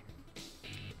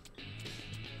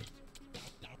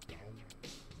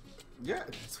 Yeah,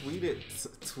 tweet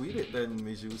it then,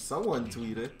 Miju. Someone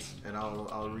tweet it, and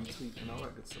I'll retweet and all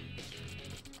that good stuff.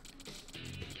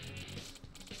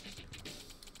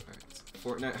 Alright,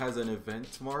 Fortnite has an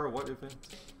event tomorrow. What event?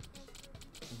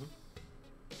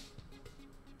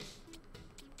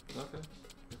 Okay,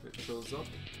 if it shows up.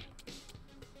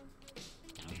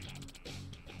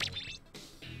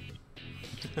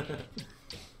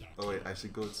 Oh wait, I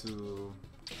should go to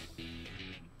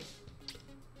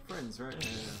friends, right?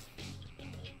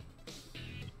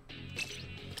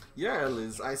 Yeah,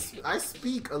 Liz, I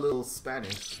speak a little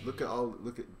Spanish. Look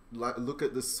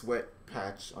at the sweat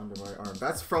patch under my arm.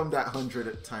 That's from that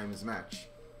 100 times match.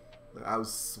 I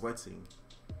was sweating.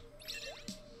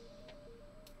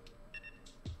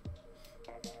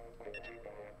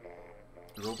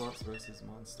 Robots versus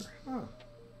monster. Huh.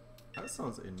 That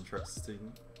sounds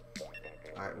interesting.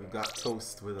 Alright, we've got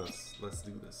Toast with us. Let's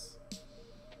do this.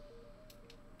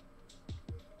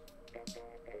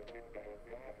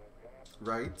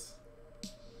 Right?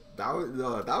 That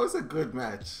was a good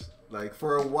match. Like,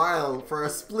 for a while, for a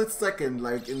split second,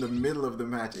 like in the middle of the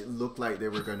match, it looked like they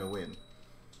were gonna win.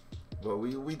 But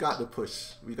we got the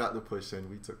push. We got the push and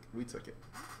we took it.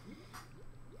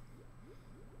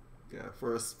 Yeah,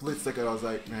 for a split second I was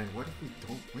like, man, what if we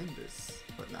don't win this?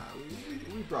 But nah,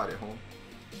 we brought it home.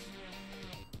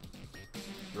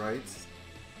 Right?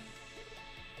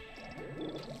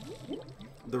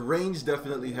 The range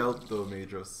definitely helped though,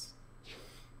 Madros.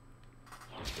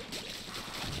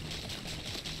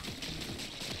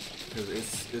 Because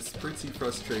it's pretty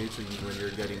frustrating when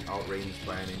you're getting outranged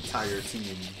by an entire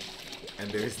team and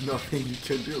there's nothing you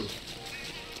can do.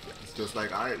 It's just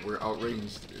like, alright, we're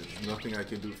outranged. There's nothing I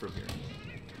can do from here.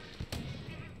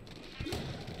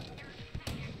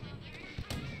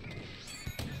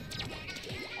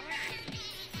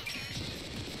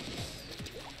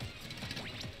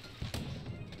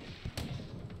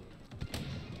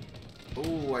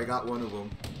 Oh, I got one of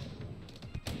them.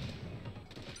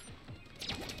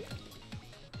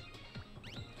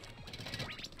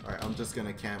 Alright, I'm just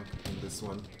gonna camp in this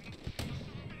one.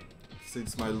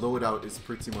 Since my loadout is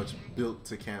pretty much built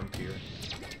to camp here.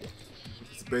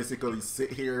 Just basically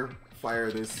sit here,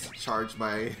 fire this, charge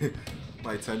my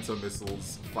my Tenta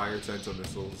missiles, fire Tenta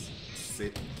missiles,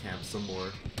 sit, camp some more.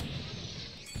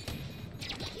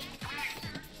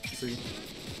 See?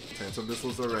 Tenta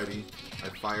missiles are ready. I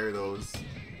fire those.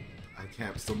 I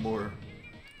camp some more.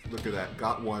 Look at that.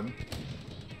 Got one.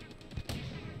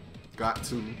 Got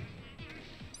two.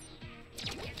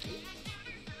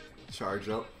 Charge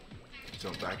up.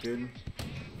 Jump back in.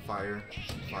 Fire.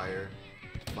 Fire.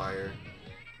 Fire.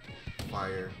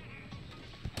 Fire.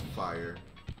 Fire.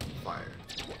 Fire.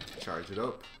 Charge it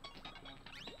up.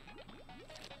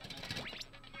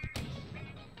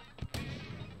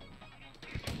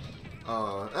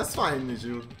 That's fine,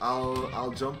 Niju.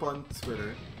 I'll jump on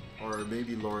Twitter, or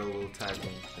maybe Laurel will tag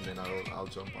me, and then I'll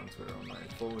jump on Twitter on my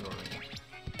phone or.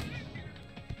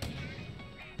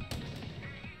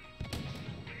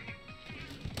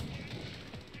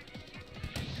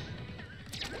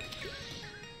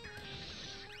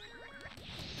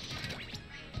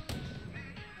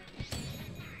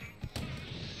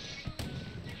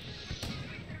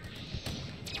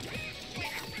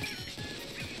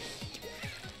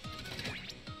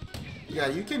 Yeah,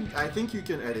 you can. I think you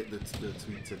can edit the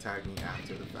tweet to tag me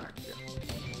after the fact. Yeah.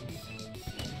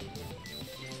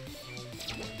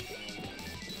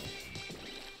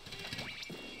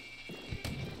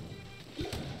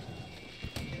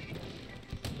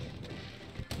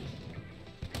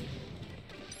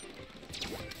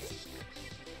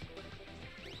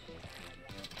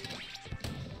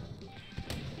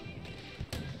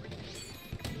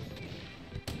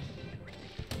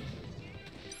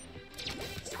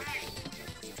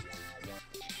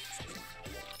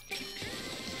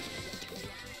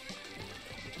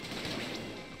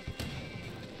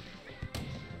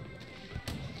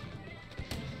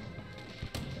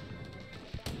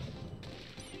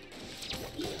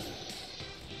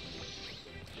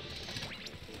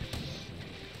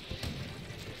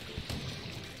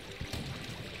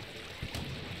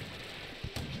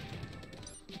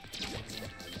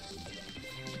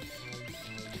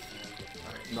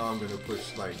 Now I'm gonna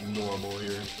push like normal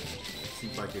here. See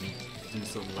if I can do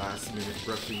some last minute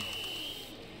brushing.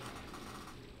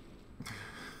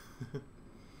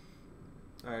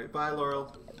 Alright, bye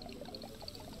Laurel.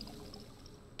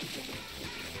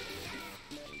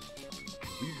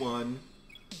 We won.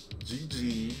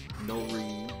 GG. No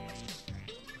re.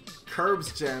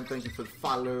 Curbs Jam, thank you for the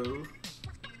follow.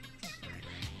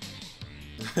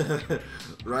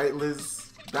 Right,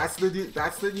 Liz? That's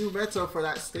the new meta for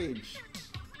that stage.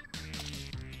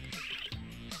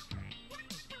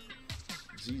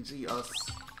 GG us.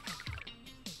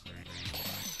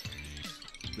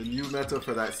 The new meta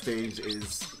for that stage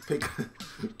is pick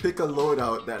a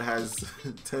loadout that has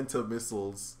Tenta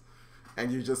missiles,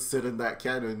 and you just sit in that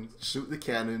cannon, shoot the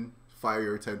cannon, fire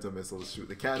your Tenta missiles, shoot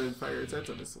the cannon, fire your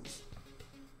Tenta missiles.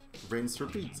 Rinse,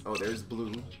 repeat. Oh, there's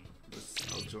Blue.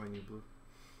 I'll join you, Blue.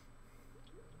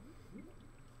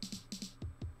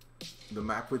 The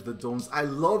map with the domes. I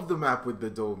love the map with the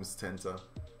domes, Tenta.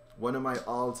 One of my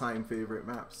all-time favorite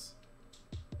maps.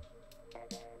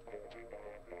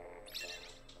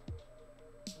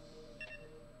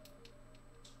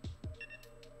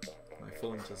 My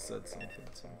phone just said something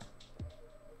to me.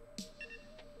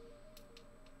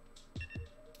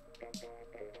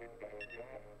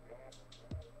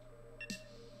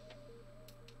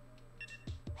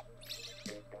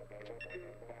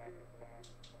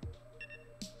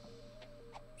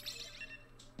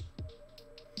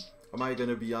 Am I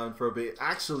gonna be on for a bit?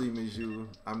 Actually, Miju,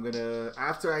 I'm gonna,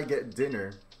 after I get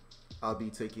dinner, I'll be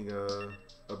taking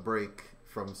a break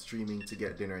from streaming to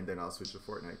get dinner, and then I'll switch to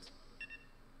Fortnite.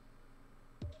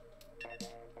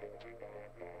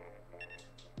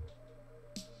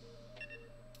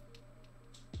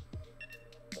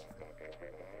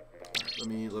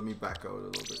 Let me back out a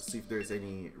little bit, see if there's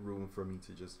any room for me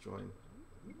to just join.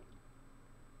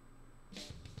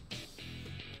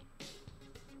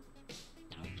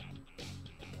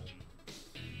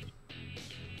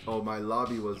 Oh, my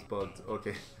lobby was bugged.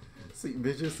 Okay. See,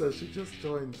 Midget says she just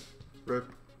joined. Rip.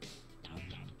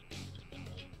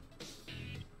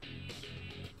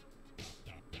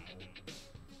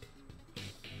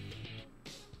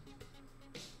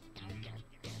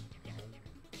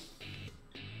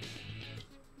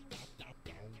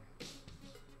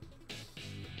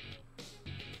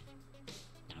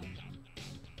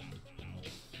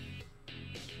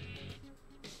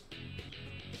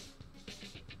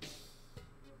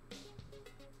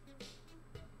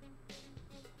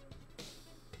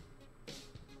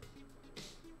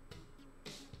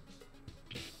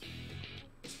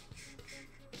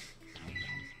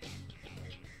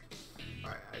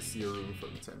 See a room for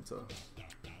the Tenta.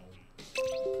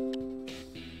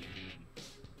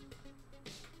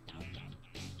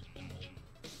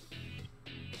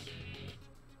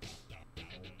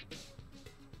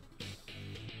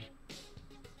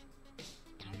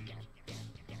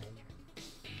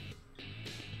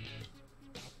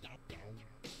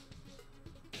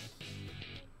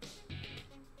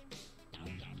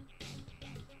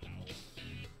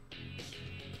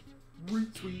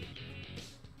 Retweet.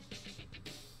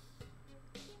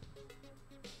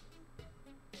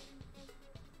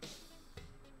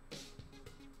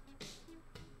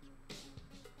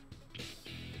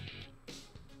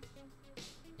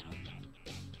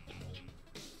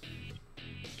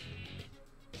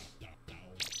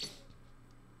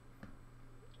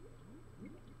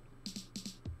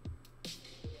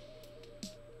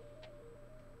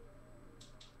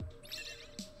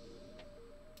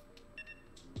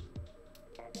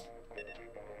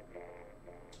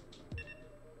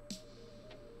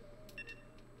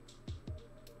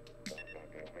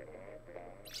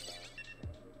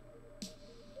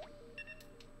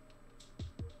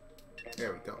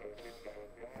 There we go.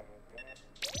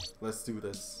 Let's do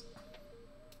this.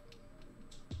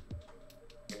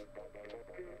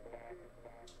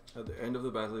 At the end of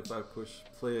the battle, if I push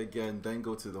play again, then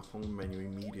go to the home menu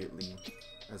immediately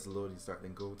as the loading starts,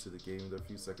 then go to the game, and a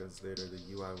few seconds later the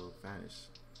UI will vanish.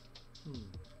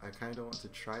 I kind of want to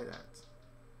try that.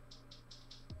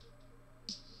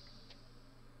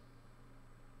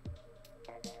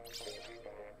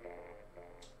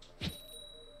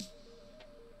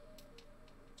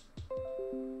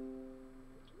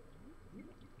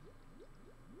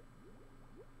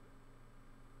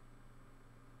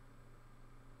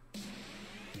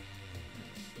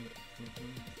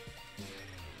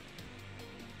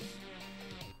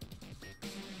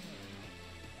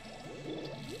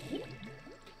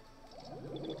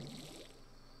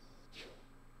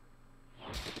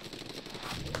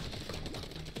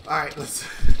 Alright, let's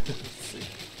see.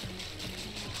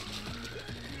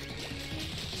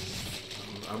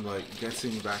 I'm like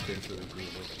getting back into the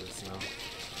groove of this now.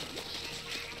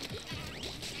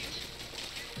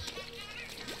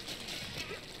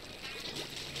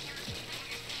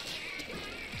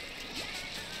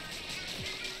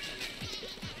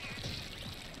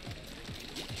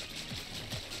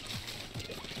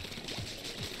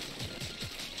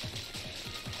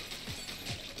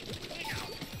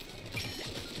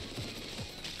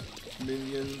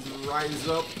 Minions rise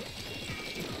up.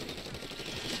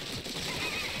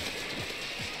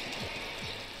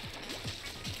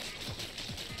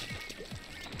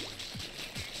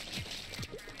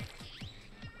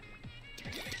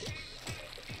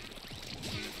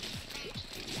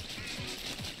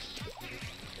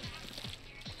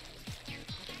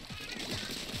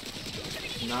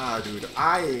 Nah, dude,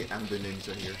 I am the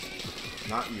ninja here,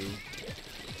 not you.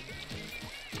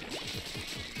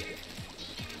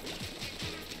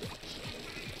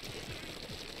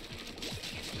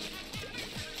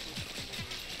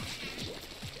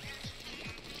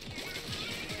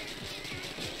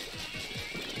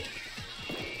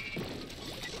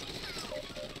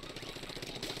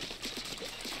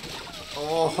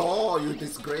 Oh, you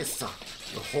disgrace the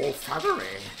whole family.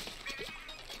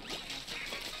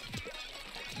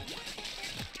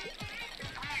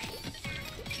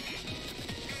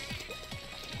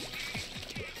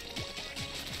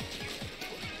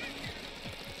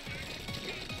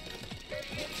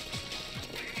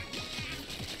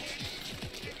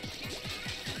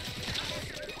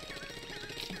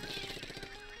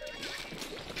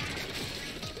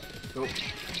 Nope,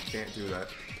 can't do that.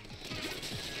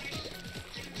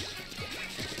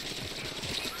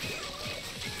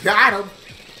 Got him!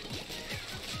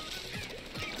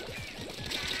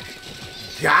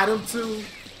 Got him too!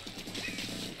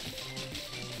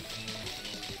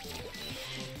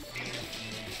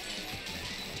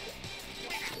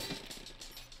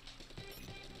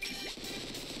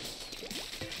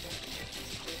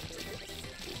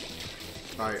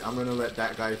 Alright, I'm gonna let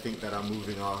that guy think that I'm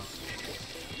moving off.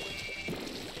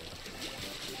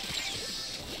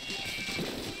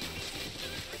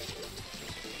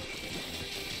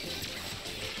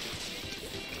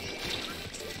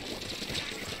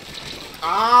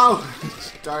 Ow!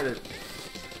 Darn it.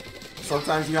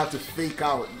 Sometimes you have to fake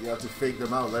out. You have to fake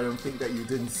them out. Let them think that you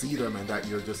didn't see them and that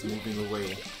you're just moving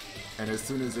away. And as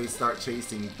soon as they start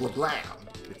chasing, blah blam,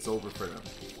 it's over for them.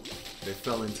 They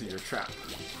fell into your trap.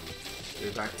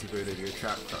 They've activated your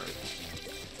trap card.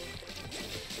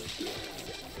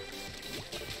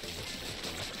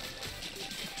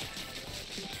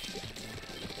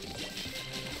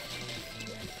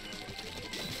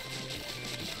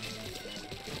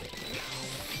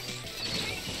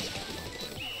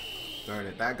 Darn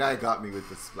it, that guy got me with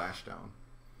the splashdown.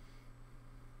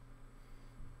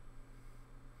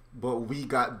 But we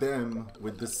got them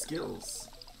with the skills.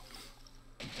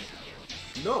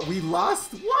 No, we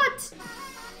lost? What?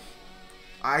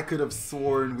 I could have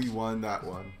sworn we won that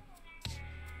one.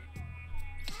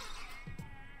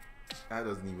 That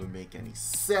doesn't even make any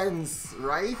sense,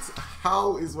 right?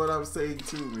 How is what I'm saying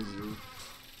too with you?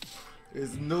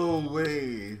 There's no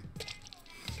way.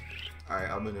 Alright,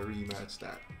 I'm gonna rematch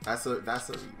that. That's a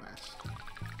rematch.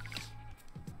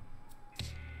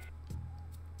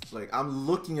 Like, I'm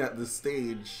looking at the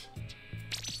stage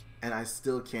and I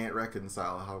still can't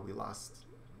reconcile how we lost.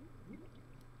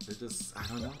 It just, I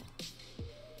don't know.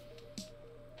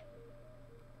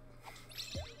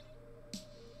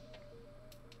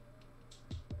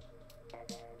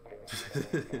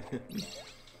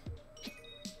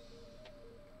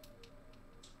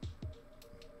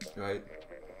 Right?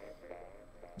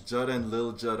 Judd and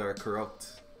Lil Judd are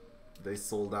corrupt. They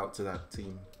sold out to that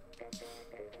team.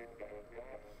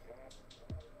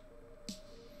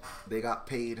 They got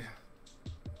paid.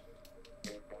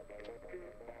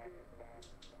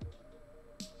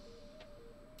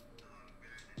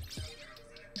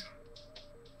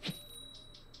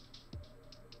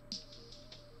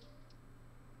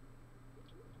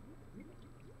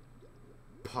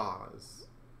 Pause.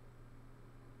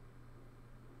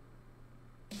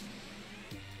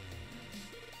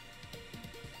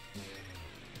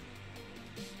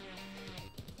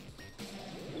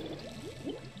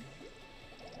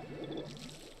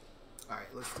 Alright,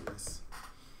 let's do this.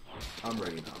 I'm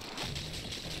ready now.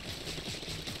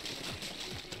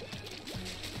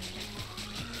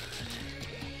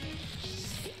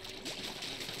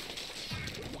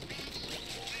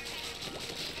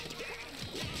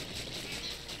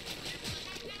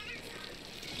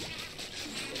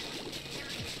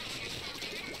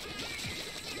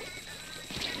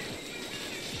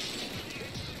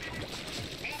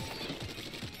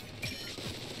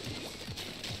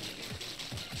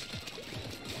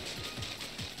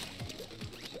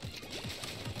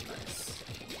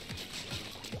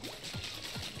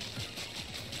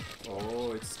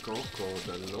 Oh, it's Coco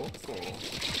the Loco.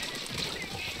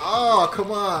 Oh,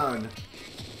 come on!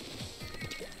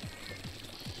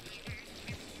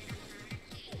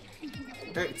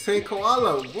 Hey,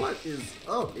 Koala, what is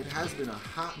up? It has been a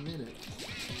hot minute.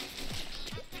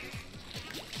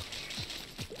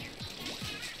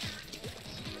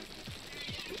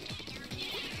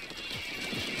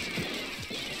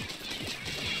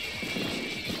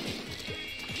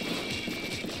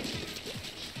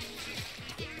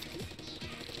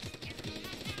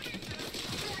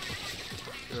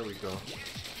 There we go.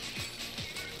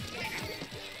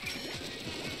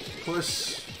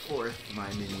 Push forth, my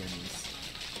minions.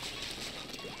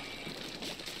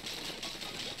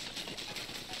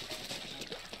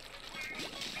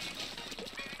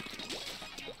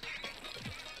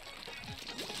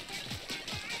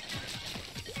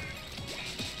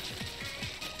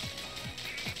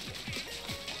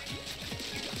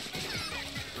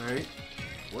 Right?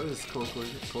 What is Coco?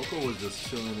 Coco was just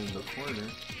chilling in the corner.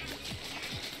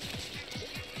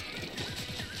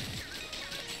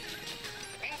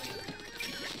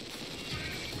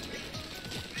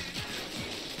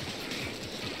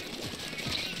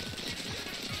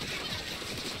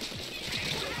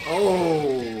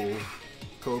 Oh,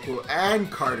 Coco and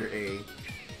Carter A.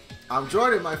 I'm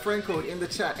Jordan, my friend code in the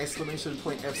chat,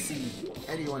 !FC.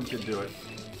 Anyone can do it.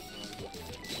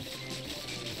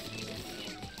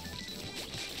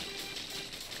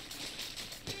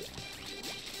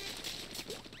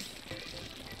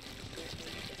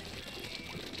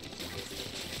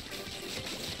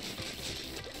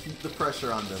 keep the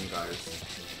pressure on them, guys.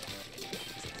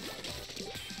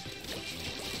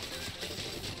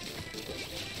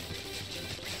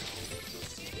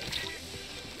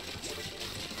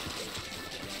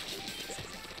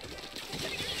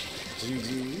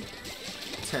 GG.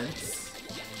 Tense.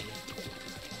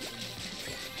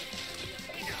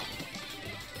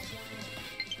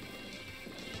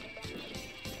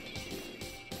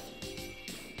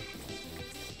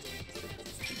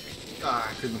 Ah,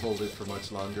 I couldn't hold it for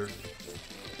much longer.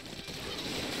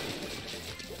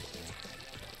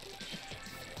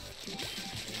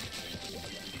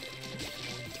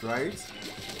 Right?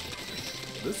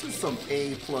 This is some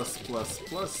A+++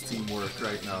 teamwork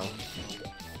right now.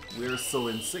 We're so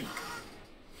in sync.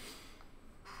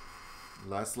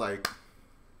 That's like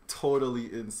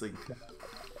totally in sync.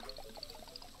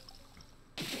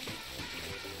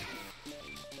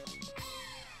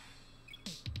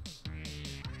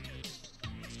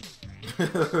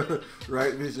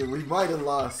 Right, Vision? We might have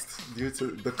lost due to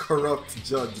the corrupt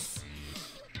judges.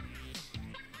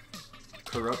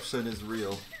 Corruption is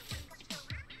real.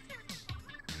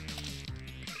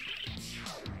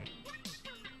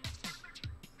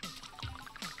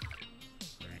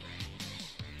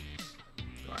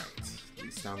 Alright,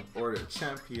 East Town Order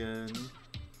champion.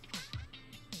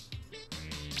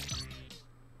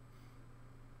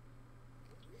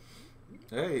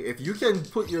 Hey, if you can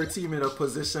put your team in a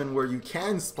position where you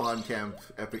can spawn camp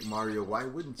Epic Mario, why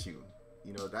wouldn't you?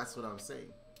 You know, that's what I'm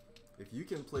saying. If you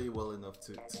can play well enough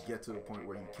to get to the point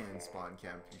where you can spawn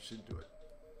camp, you should do it.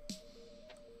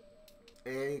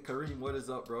 Hey, Kareem, what is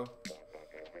up, bro?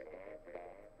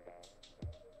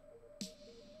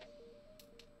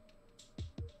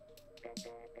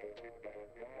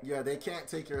 Yeah, they can't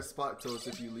take your spot, Toast,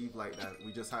 if you leave like that.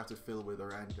 We just have to fill with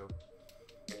Orango.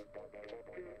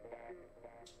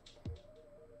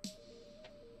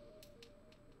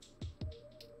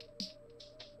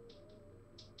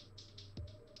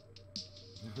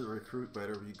 The recruit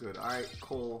better be good. Alright,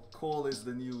 Cole. Cole is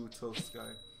the new Toast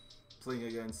guy. Playing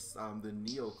against the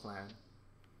Neo clan.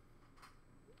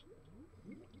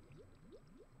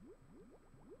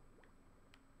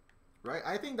 Right?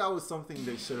 I think that was something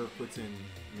they should have put in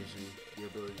Miju. The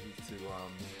ability to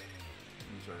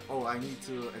enjoy. Oh, I need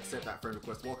to accept that friend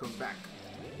request. Welcome back.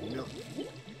 Milk.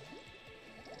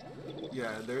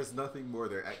 Yeah, there's nothing more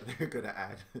they're gonna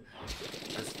add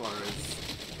as far as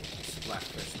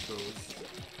Splatfest goes.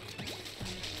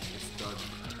 It's done.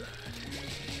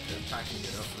 They're packing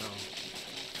it up now.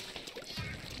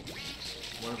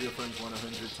 One of your friends won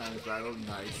 100 times battle.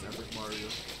 Nice, Epic Mario.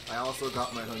 I also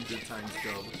got my 100 times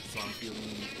dub, so I'm feeling,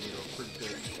 you know, pretty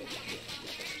good.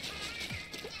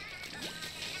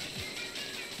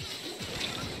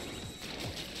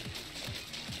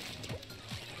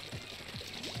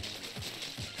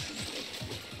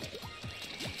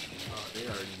 They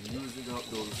are using up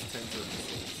those tenter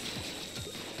missiles.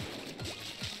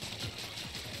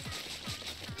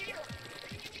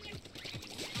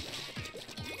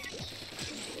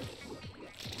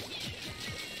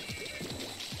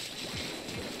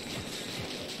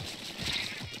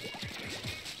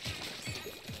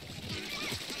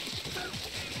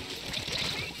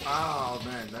 Oh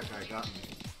man, that guy got me.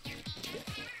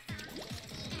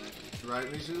 Right,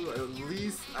 Miju? At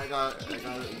least I got at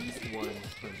least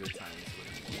 100 times with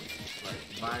him. Like,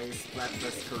 my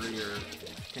Splatfest career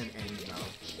can end now.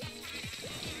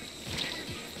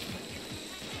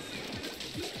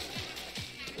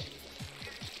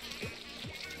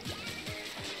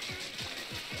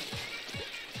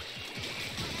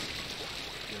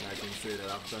 Then I can say that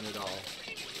I've done it all.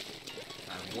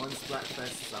 I've won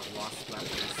Splatfests, I've lost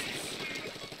Splatfests.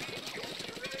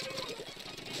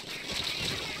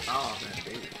 Oh man,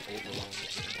 they overall.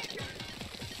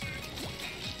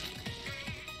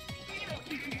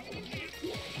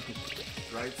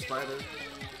 Right, Spider?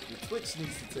 Your Twitch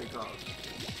needs to take off.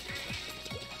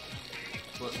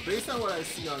 But based on what I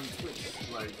see on Twitch,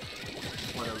 like,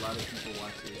 what a lot of people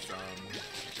watch is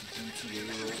GTA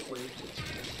roleplay.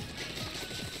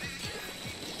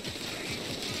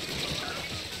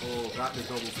 Oh, got the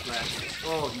double splash.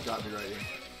 Oh, he got me right here.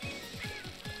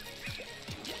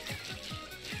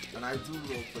 And I do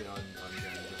roleplay on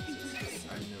games, just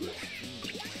I never stream.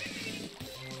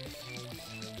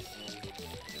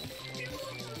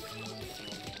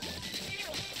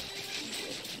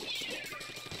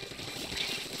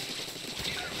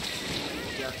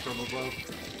 Death from above.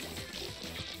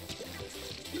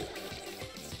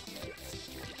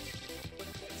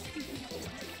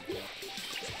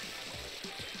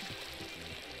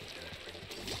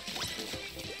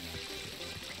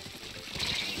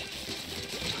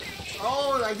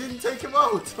 Oh, I didn't take him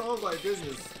out! Oh my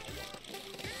goodness.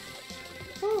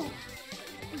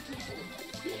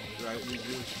 Alright,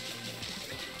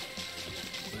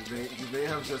 you may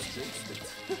have just jinxed it.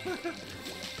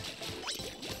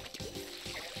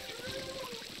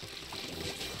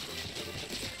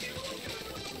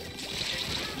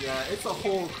 Yeah, it's a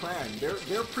whole clan.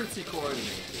 They're pretty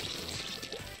coordinated.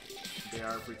 They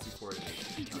are pretty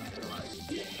coordinated. Not gonna lie.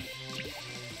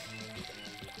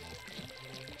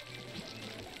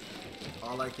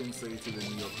 All I can say to the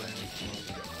Neo clan is keep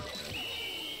together.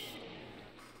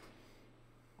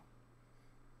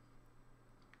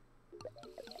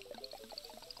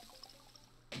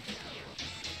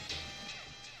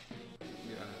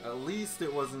 Yeah, at least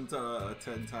it wasn't a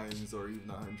 10 times or even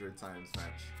 100 times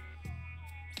match.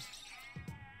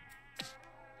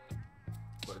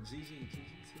 But GG to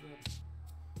that.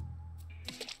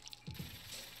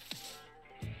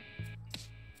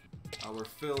 Our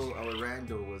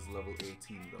rando was level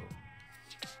 18 though.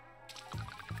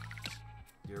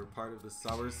 You're part of the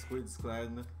Sour Squids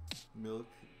clan, Milk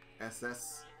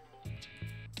SS.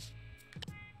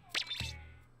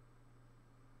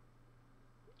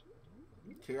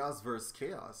 Chaos versus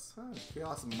Chaos. Huh,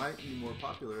 Chaos might be more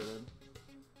popular then.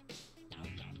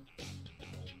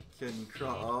 Can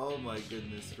crawl. Oh my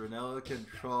goodness, Renella can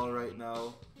crawl right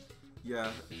now.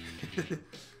 Yeah.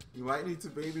 You might need to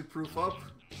baby proof up,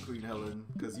 Queen Helen,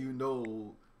 because you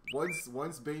know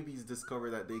once babies discover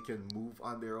that they can move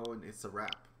on their own, it's a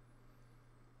wrap.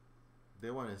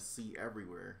 They want to see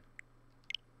everywhere.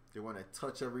 They want to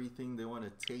touch everything. They want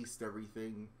to taste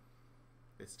everything.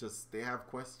 It's just they have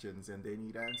questions and they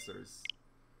need answers.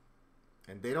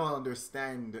 And they don't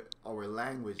understand our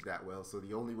language that well, so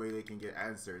the only way they can get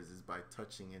answers is by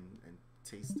touching and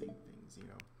tasting things, you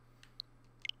know.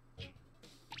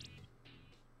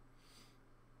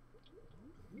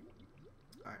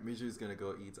 Alright, Miju's gonna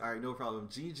go eat. Alright, no problem.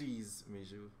 GG's,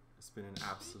 Miju. It's been an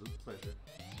absolute pleasure.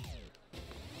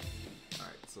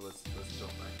 Alright, so let's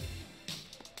jump back in.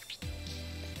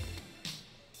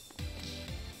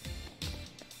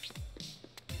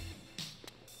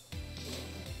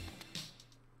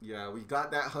 Yeah, we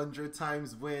got that 100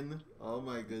 times win. Oh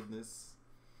my goodness.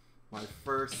 My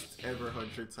first ever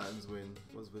 100 times win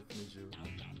was with Miju.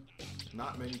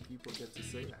 Not many people get to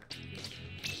say that.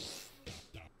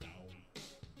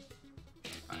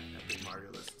 Alright, Epic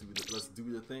Mario, let's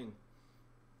do the thing.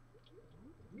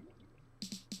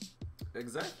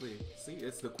 Exactly. See,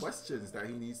 it's the questions that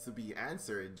he needs to be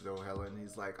answered though, Helen.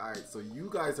 He's like, alright, so you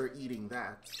guys are eating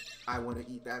that. I want to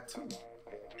eat that too.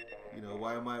 You know,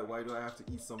 why do I have to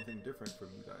eat something different from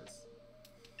you guys?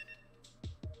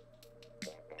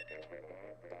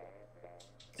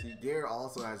 See, Gare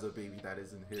also has a baby that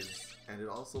isn't his, and it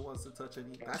also wants to touch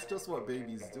and eat. That's just what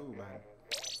babies do, man.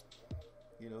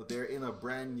 You know, they're in a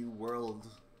brand new world,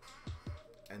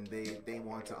 and they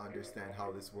want to understand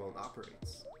how this world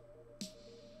operates.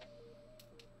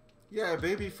 Yeah,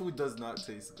 baby food does not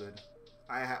taste good.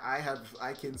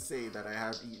 I can say that I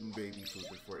have eaten baby food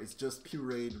before. It's just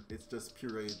pureed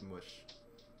mush.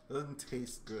 It doesn't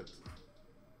taste good.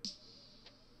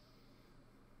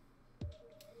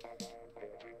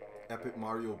 Epic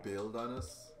Mario bailed on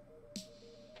us.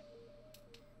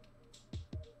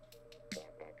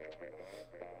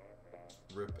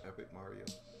 Rip Epic Mario.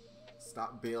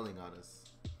 Stop bailing on us.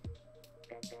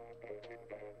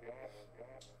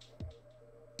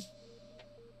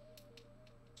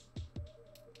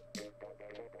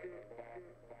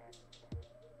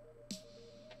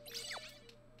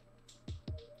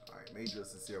 Alright,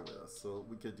 Majors is here with us, so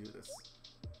we could do this.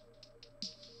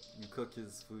 You cook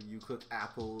his food, you cook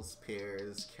apples,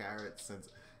 pears, carrots, and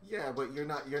yeah, but you're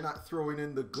not throwing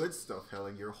in the good stuff,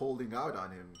 Helen. You're holding out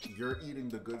on him. You're eating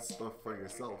the good stuff for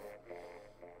yourself.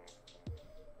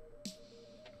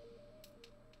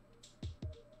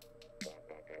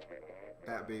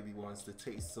 That baby wants to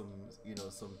taste some, you know,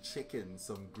 some chicken,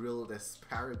 some grilled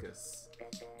asparagus.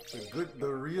 The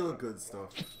real good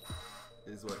stuff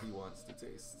is what he wants to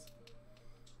taste.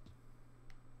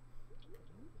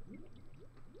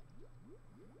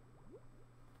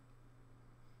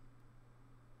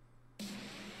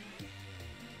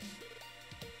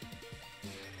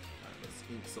 Alright, let's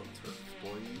eat some turf,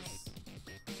 boys.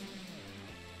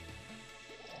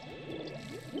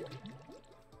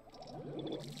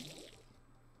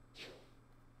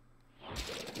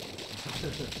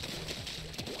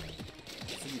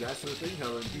 See, that's the thing,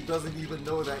 Helen. He doesn't even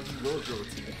know that he will grow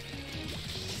teeth.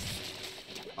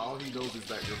 All he knows is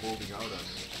that you're holding out on him.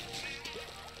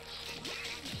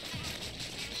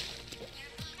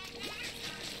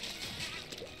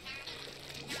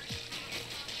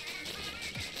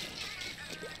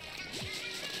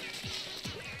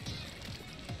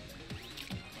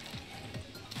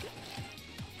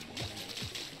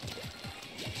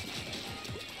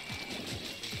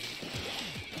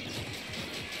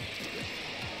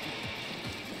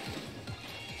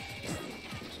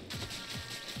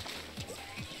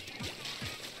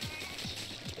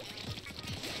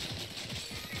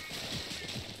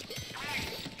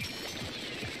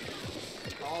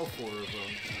 4 of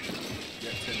them.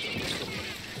 Get 10 times soda.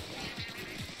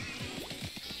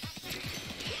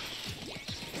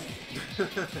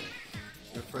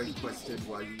 Your friend questioned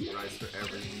why you eat rice for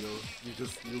every meal. You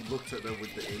looked at them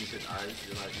with the Asian eyes.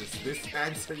 You're like, does this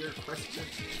answer your question?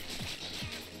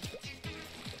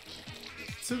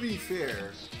 To be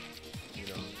fair, you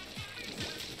know,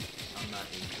 I'm not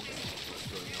Asian, but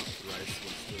growing up, rice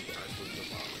was still the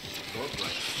bomb. Love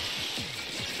rice.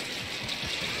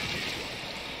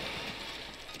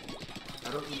 I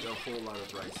don't eat a whole lot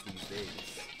of rice these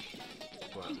days,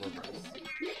 but love rice.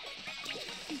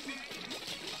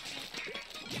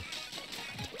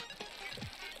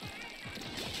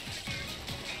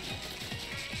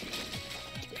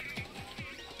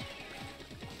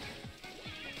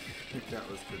 The cat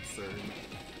was concerned.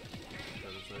 I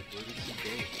was like, where did she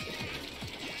go?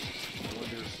 I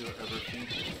wonder if she'll ever feed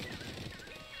me.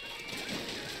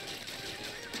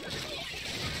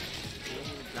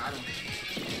 Got him.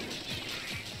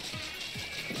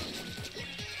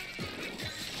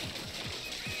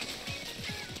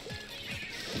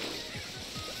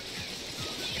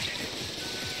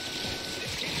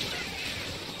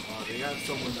 They have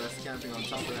someone that's camping on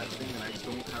top of that thing and I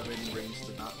don't have any range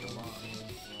to knock them off.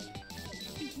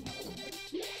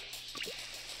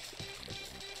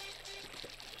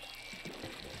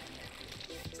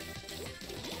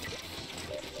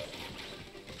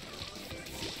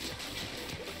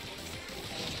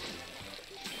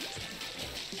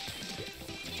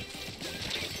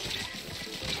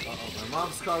 Uh-oh, my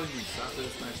mom's calling me, so after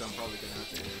this match I'm probably gonna have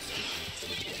to answer.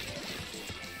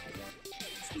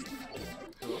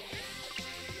 Hello?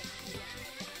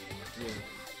 Yeah.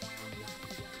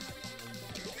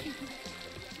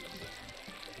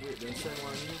 Wait, they send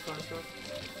one new contract?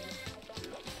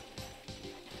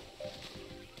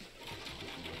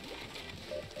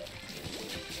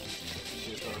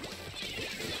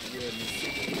 Yeah,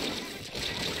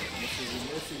 the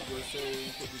message was saying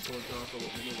put the contract for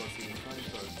what we know what's in the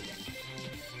contract.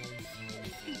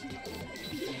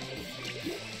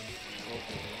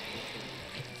 Okay.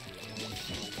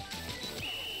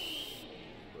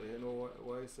 But you know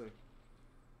what I say?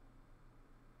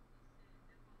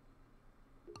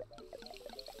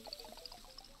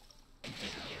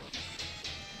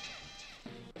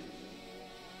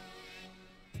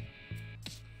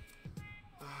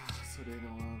 So they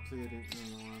don't want to play it, they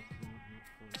don't want to play it.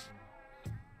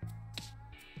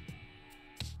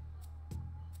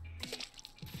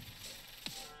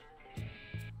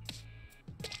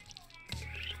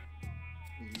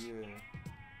 Yeah.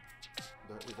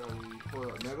 Hold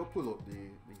on, now go pull up the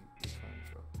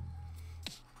contract.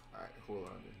 Alright, hold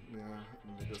on. Yeah,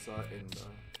 I just end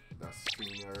that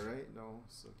screen here right now,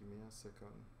 so give me a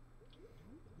second.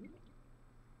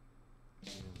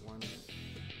 Give me 1 minute.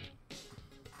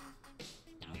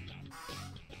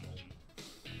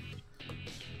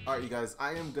 Alright, you guys,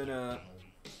 I am gonna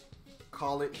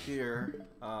call it here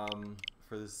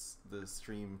for the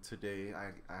stream today.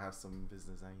 I have some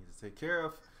business I need to take care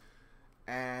of,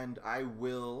 and I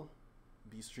will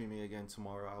be streaming again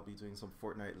tomorrow. I'll be doing some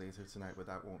Fortnite later tonight, but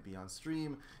that won't be on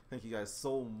stream. Thank you guys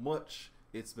so much.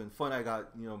 It's been fun. I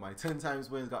got, you know, my 10 times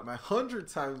wins, got my 100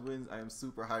 times wins. I am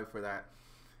super hyped for that.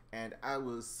 And I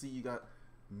will see you guys.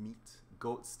 Meat,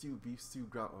 goat stew, beef stew,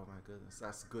 ground. Oh my goodness,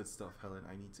 that's good stuff, Helen.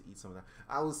 I need to eat some of that.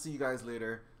 I will see you guys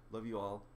later. Love you all.